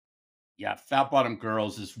 Yeah, Fat Bottom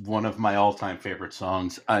Girls is one of my all-time favorite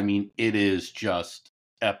songs. I mean, it is just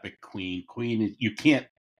epic Queen. Queen, you can't,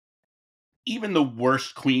 even the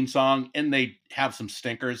worst Queen song, and they have some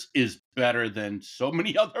stinkers, is better than so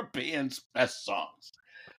many other bands' best songs.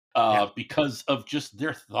 Because of just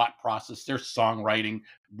their thought process, their songwriting,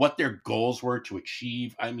 what their goals were to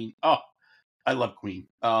achieve. I mean, I love Queen.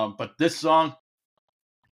 But this song,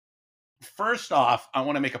 first off, I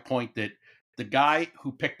want to make a point that the guy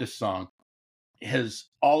who picked this song is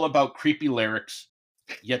all about creepy lyrics.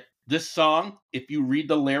 Yet this song, if you read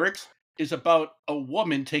the lyrics, is about a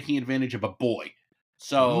woman taking advantage of a boy.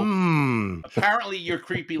 So apparently your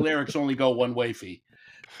creepy lyrics only go one way, Fee.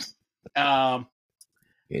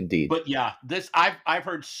 Indeed. But yeah, this I've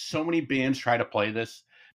heard so many bands try to play this,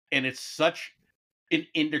 and it's such an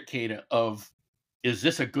indicator of, is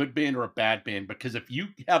this a good band or a bad band? Because if you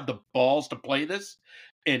have the balls to play this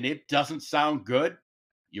and it doesn't sound good,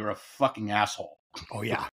 you're a fucking asshole. Oh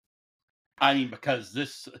yeah. I mean,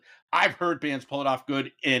 because I've heard bands pull it off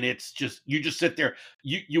good, and it's just, you just sit there,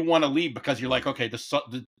 you want to leave because you're like, okay,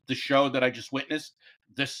 the show that I just witnessed,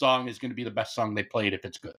 this song is going to be the best song they played if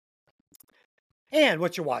it's good. And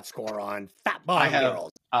what's your watt score on Fat Bottom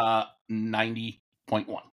Girls? 90.1.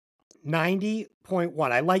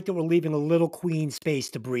 90.1. I like that we're leaving a little Queen space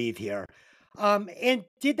to breathe here. And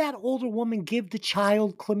did that older woman give the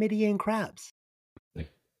child chlamydia and crabs?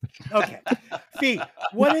 Okay. Fee,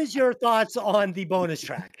 what is your thoughts on the bonus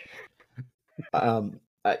track?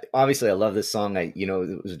 Obviously, I love this song.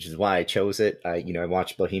 Which is why I chose it. I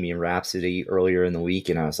watched Bohemian Rhapsody earlier in the week,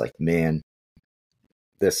 and I was like, man,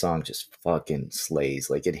 this song just fucking slays.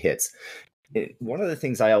 Like, it hits. One of the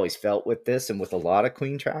things I always felt with this and with a lot of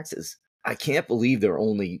Queen tracks is I can't believe there are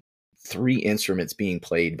only 3 instruments being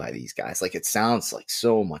played by these guys. Like, it sounds like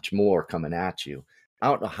so much more coming at you. I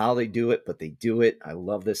don't know how they do it, but they do it. I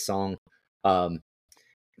love this song. But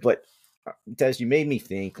Des, you made me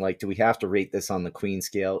think, like, do we have to rate this on the Queen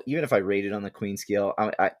scale? Even if I rate it on the Queen scale,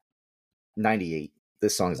 I 98.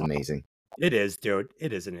 This song is amazing. It is, dude.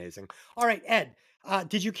 It is amazing. All right, Ed,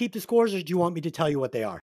 did you keep the scores, or do you want me to tell you what they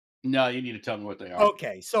are? No, you need to tell me what they are.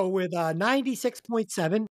 Okay, so with a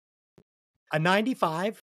 96.7, a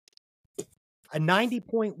 95, a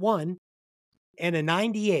 90.1, and a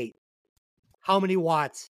 98, how many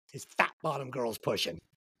watts is Fat Bottom Girls pushing?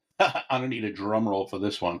 I don't need a drum roll for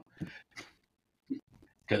this one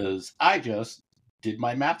because I just did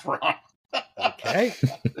my math wrong. Okay.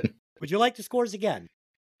 Would you like the scores again?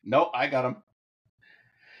 No, I got them.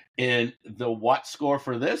 And the watt score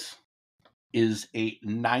for this is a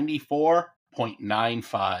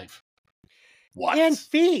 94.95 watts. And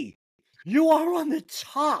Fee, you are on the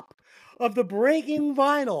top of the Breaking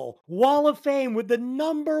Vinyl Wall of Fame with the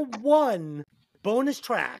 #1 bonus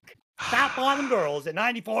track, Fat Bottom Girls at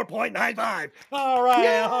 94.95. All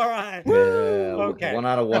right, all right. Yeah, Okay. 1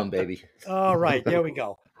 out of 1, baby. All right, there we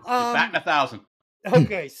go. You're batting 1,000.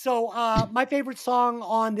 Okay, so my favorite song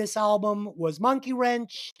on this album was Monkey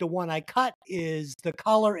Wrench. The one I cut is The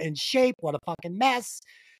Color and Shape. What a fucking mess.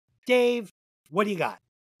 Dave, what do you got?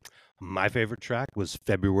 My favorite track was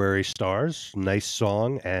February Stars. Nice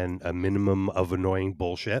song and a minimum of annoying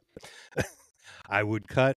bullshit. I would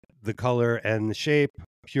cut The Color and the Shape.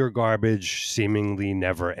 Pure garbage, seemingly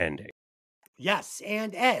never ending. Yes,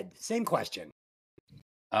 and Ed, same question.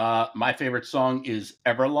 My favorite song is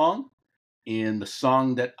Everlong. And the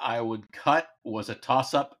song that I would cut was a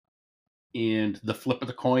toss-up. And the flip of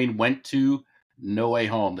the coin went to No Way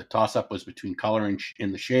Home. The toss-up was between Color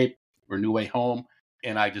and the Shape or New Way Home.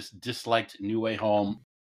 And I just disliked New Way Home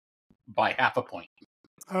by half a point.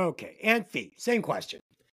 Okay, and Fee, same question.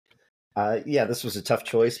 Yeah, this was a tough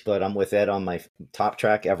choice, but I'm with Ed on my top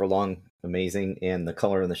track, Everlong, amazing, and The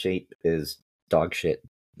Color and the Shape is dog shit.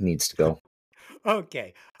 Needs to go.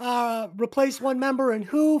 Okay, replace one member and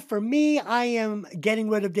who? For me, I am getting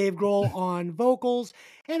rid of Dave Grohl on vocals,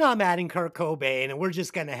 and I'm adding Kurt Cobain, and we're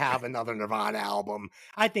just going to have another Nirvana album.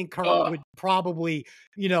 I think Kurt would probably,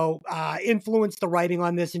 influence the writing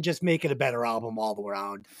on this and just make it a better album all the way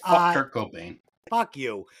around. Fuck Kurt Cobain. Fuck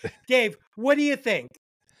you. Dave, what do you think?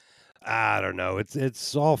 I don't know.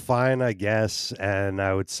 It's all fine, I guess. And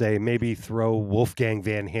I would say maybe throw Wolfgang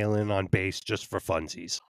Van Halen on bass just for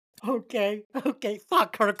funsies. Okay.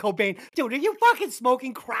 Fuck Kurt Cobain. Dude, are you fucking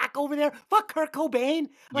smoking crack over there? Fuck Kurt Cobain.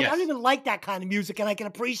 Like, I don't Yes. even like that kind of music, and I can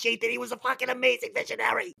appreciate that he was a fucking amazing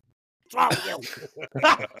visionary. What's wrong with you?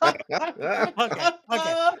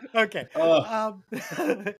 Okay.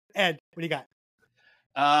 Ed, what do you got?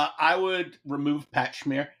 I would remove Pat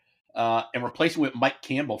Schmear and replace him with Mike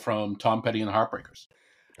Campbell from Tom Petty and the Heartbreakers.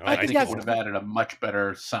 I think it would have added a much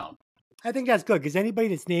better sound. I think that's good, because anybody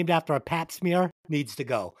that's named after a pap smear needs to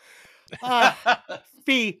go.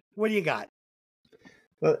 Fee, what do you got?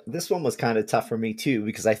 Well, this one was kind of tough for me too,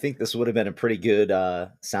 because I think this would have been a pretty good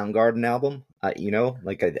Soundgarden album. I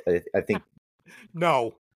think.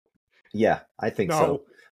 No. Yeah, I think so.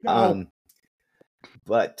 No.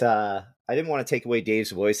 But I didn't want to take away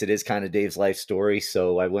Dave's voice. It is kind of Dave's life story,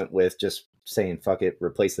 so I went with just saying fuck it,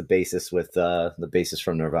 replace the bassist with the bassist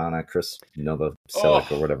from Nirvana, Chris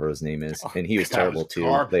Novoselic or whatever his name is, and he was terrible too.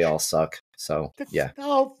 Garbage. They all suck. So yeah.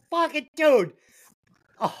 Oh, fuck it, dude.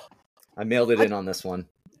 Oh, I mailed it in on this one.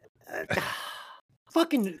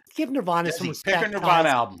 fucking give Nirvana some respect. Pick a Nirvana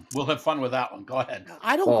guys. album. We'll have fun with that one. Go ahead.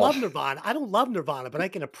 I don't love Nirvana. I don't love Nirvana, but I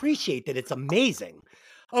can appreciate that it's amazing.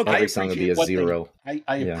 Okay. Every song would be a zero.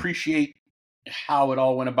 I appreciate how it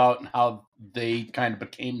all went about and how they kind of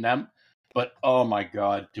became them. But oh my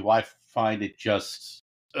God, do I find it just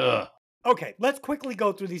Okay, let's quickly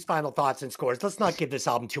go through these final thoughts and scores. Let's not give this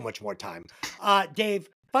album too much more time. Dave,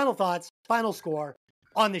 final thoughts, final score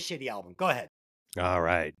on this shitty album. Go ahead. All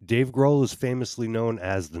right. Dave Grohl is famously known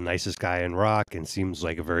as the nicest guy in rock and seems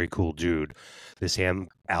like a very cool dude. This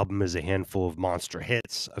album is a handful of monster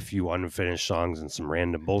hits, a few unfinished songs, and some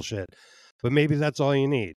random bullshit. But maybe that's all you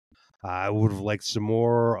need. I would have liked some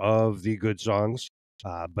more of the good songs,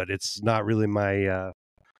 but it's not really my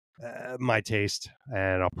taste,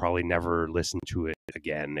 and I'll probably never listen to it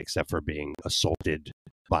again, except for being assaulted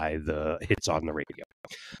by the hits on the radio.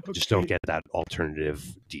 Just don't get that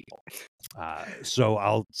alternative deal. So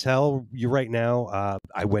I'll tell you right now,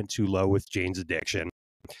 I went too low with Jane's Addiction.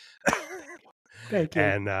 Thank you.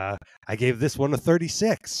 And I gave this one a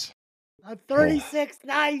 36. A 36.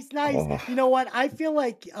 Nice. Oh. You know what? I feel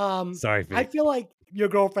like Sorry, I feel like your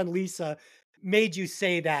girlfriend Lisa made you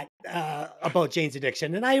say that about Jane's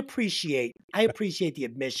Addiction, and I appreciate the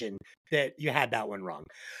admission that you had that one wrong.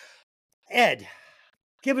 Ed,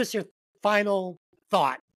 give us your final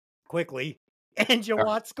thought quickly and your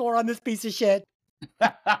watt score on this piece of shit.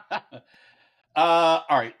 all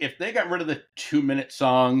right. If they got rid of the 2-minute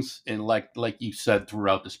songs and like you said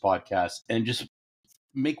throughout this podcast and just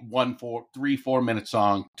make 3-4 minute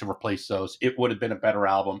song to replace those. It would have been a better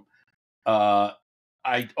album. I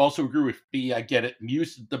also agree with B. I get it.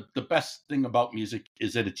 Music. The best thing about music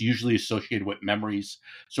is that it's usually associated with memories.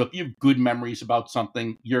 So if you have good memories about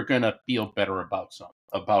something, you're gonna feel better about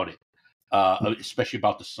it, especially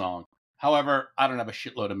about the song. However, I don't have a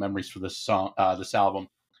shitload of memories for this album.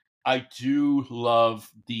 I do love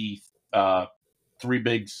the three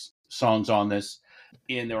big songs on this,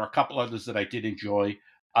 and there are a couple others that I did enjoy.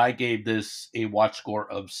 I gave this a watch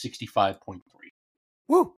score of 65.3.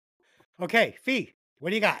 Woo! Okay, Fee,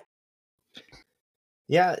 what do you got?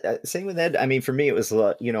 Yeah, same with Ed. I mean, for me, it was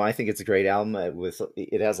I think it's a great album.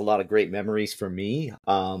 It has a lot of great memories for me.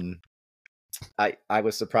 I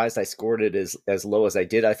was surprised I scored it as low as I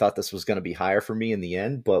did. I thought this was going to be higher for me in the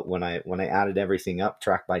end, but when I added everything up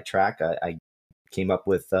track by track, I came up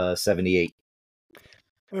with 78.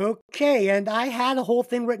 Okay, and I had a whole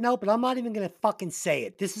thing written out, but I'm not even going to fucking say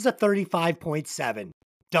it. This is a 35.7.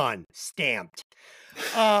 Done. Stamped.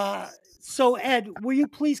 So, Ed, will you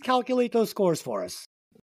please calculate those scores for us?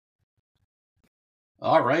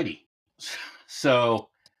 All righty. So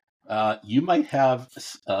you might have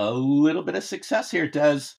a little bit of success here,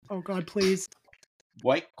 Des. Oh, God, please.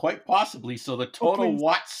 Quite possibly. So the total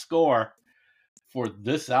watch score for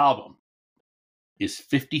this album is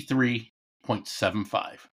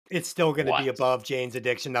 53.75. It's still going to be above Jane's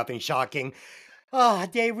Addiction. Nothing shocking.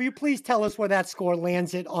 Dave, will you please tell us where that score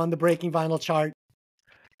lands it on the Breaking Vinyl chart?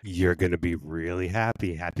 You're going to be really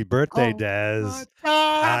happy. Happy birthday, Des.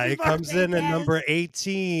 Happy it comes birthday, in at Des. number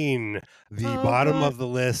 18, the bottom of the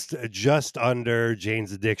list, just under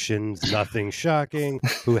Jane's Addiction's Nothing Shocking,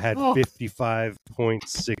 who had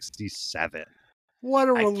 55.67. What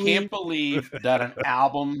a relief. I can't believe that an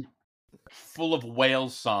album full of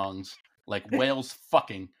whales songs, like whales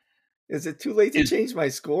fucking. Is it too late to change my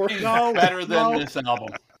score? No, better than this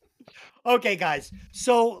album. Okay, guys.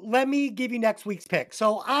 So let me give you next week's pick.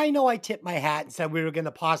 So I know I tipped my hat and said we were going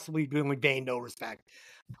to possibly do with Bane No Respect.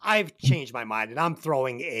 I've changed my mind and I'm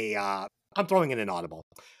throwing in an audible.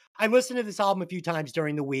 I listened to this album a few times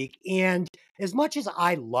during the week, and as much as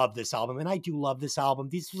I love this album, and I do love this album,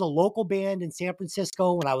 this was a local band in San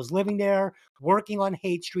Francisco when I was living there, working on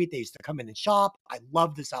Haight Street. They used to come in and shop. I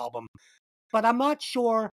love this album. But I'm not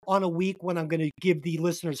sure on a week when I'm going to give the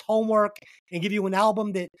listeners homework and give you an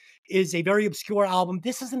album that is a very obscure album.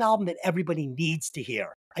 This is an album that everybody needs to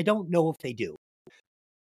hear. I don't know if they do.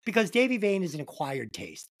 Because Davey Vane is an acquired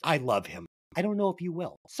taste. I love him. I don't know if you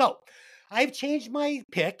will. So I've changed my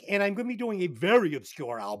pick, and I'm going to be doing a very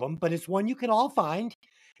obscure album, but it's one you can all find.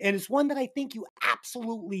 And it's one that I think you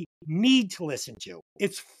absolutely need to listen to.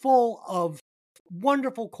 It's full of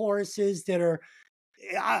wonderful choruses that are,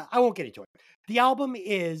 I won't get into it. The album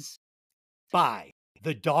is by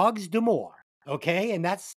the Dogs D'Amour, okay? And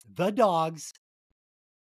that's the Dogs,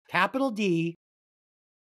 capital D,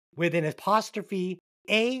 with an apostrophe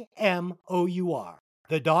AMOUR,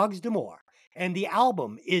 the Dogs D'Amour. And the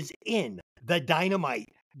album is in the Dynamite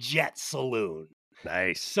Jet Saloon.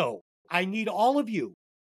 Nice. So I need all of you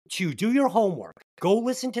to do your homework. Go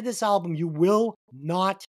listen to this album. You will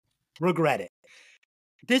not regret it.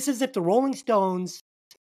 This is if the Rolling Stones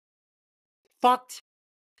fucked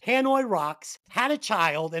Hanoi Rocks, had a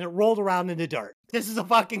child, and it rolled around in the dirt. This is a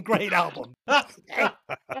fucking great album.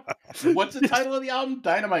 What's the title of the album?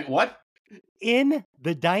 Dynamite what? In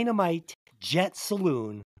the Dynamite Jet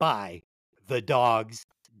Saloon by the Dogs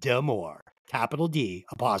D'Amour. Capital D,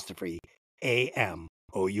 apostrophe,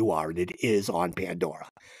 AMOUR. And it is on Pandora.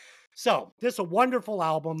 So, this is a wonderful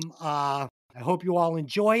album. I hope you all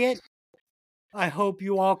enjoy it. I hope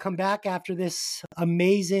you all come back after this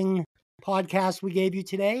amazing podcast we gave you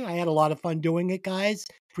today. I had a lot of fun doing it, guys.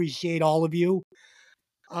 Appreciate all of you.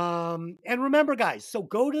 And remember, guys, so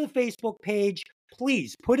go to the Facebook page.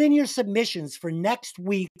 Please put in your submissions for next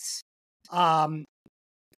week's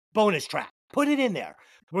bonus track. Put it in there.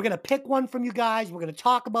 We're going to pick one from you guys. We're going to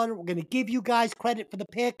talk about it. We're going to give you guys credit for the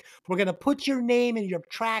pick. We're going to put your name and your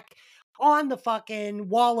track on the fucking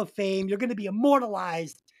wall of fame. You're going to be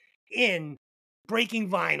immortalized in Breaking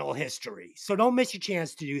Vinyl history. So don't miss your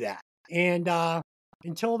chance to do that. And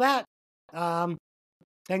until that,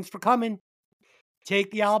 thanks for coming.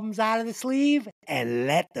 Take the albums out of the sleeve and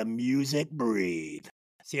let the music breathe.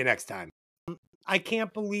 See you next time. I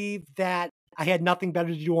can't believe that I had nothing better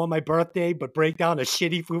to do on my birthday but break down a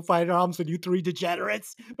shitty Foo Fighter album with you three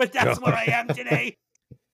degenerates. But that's where I am today.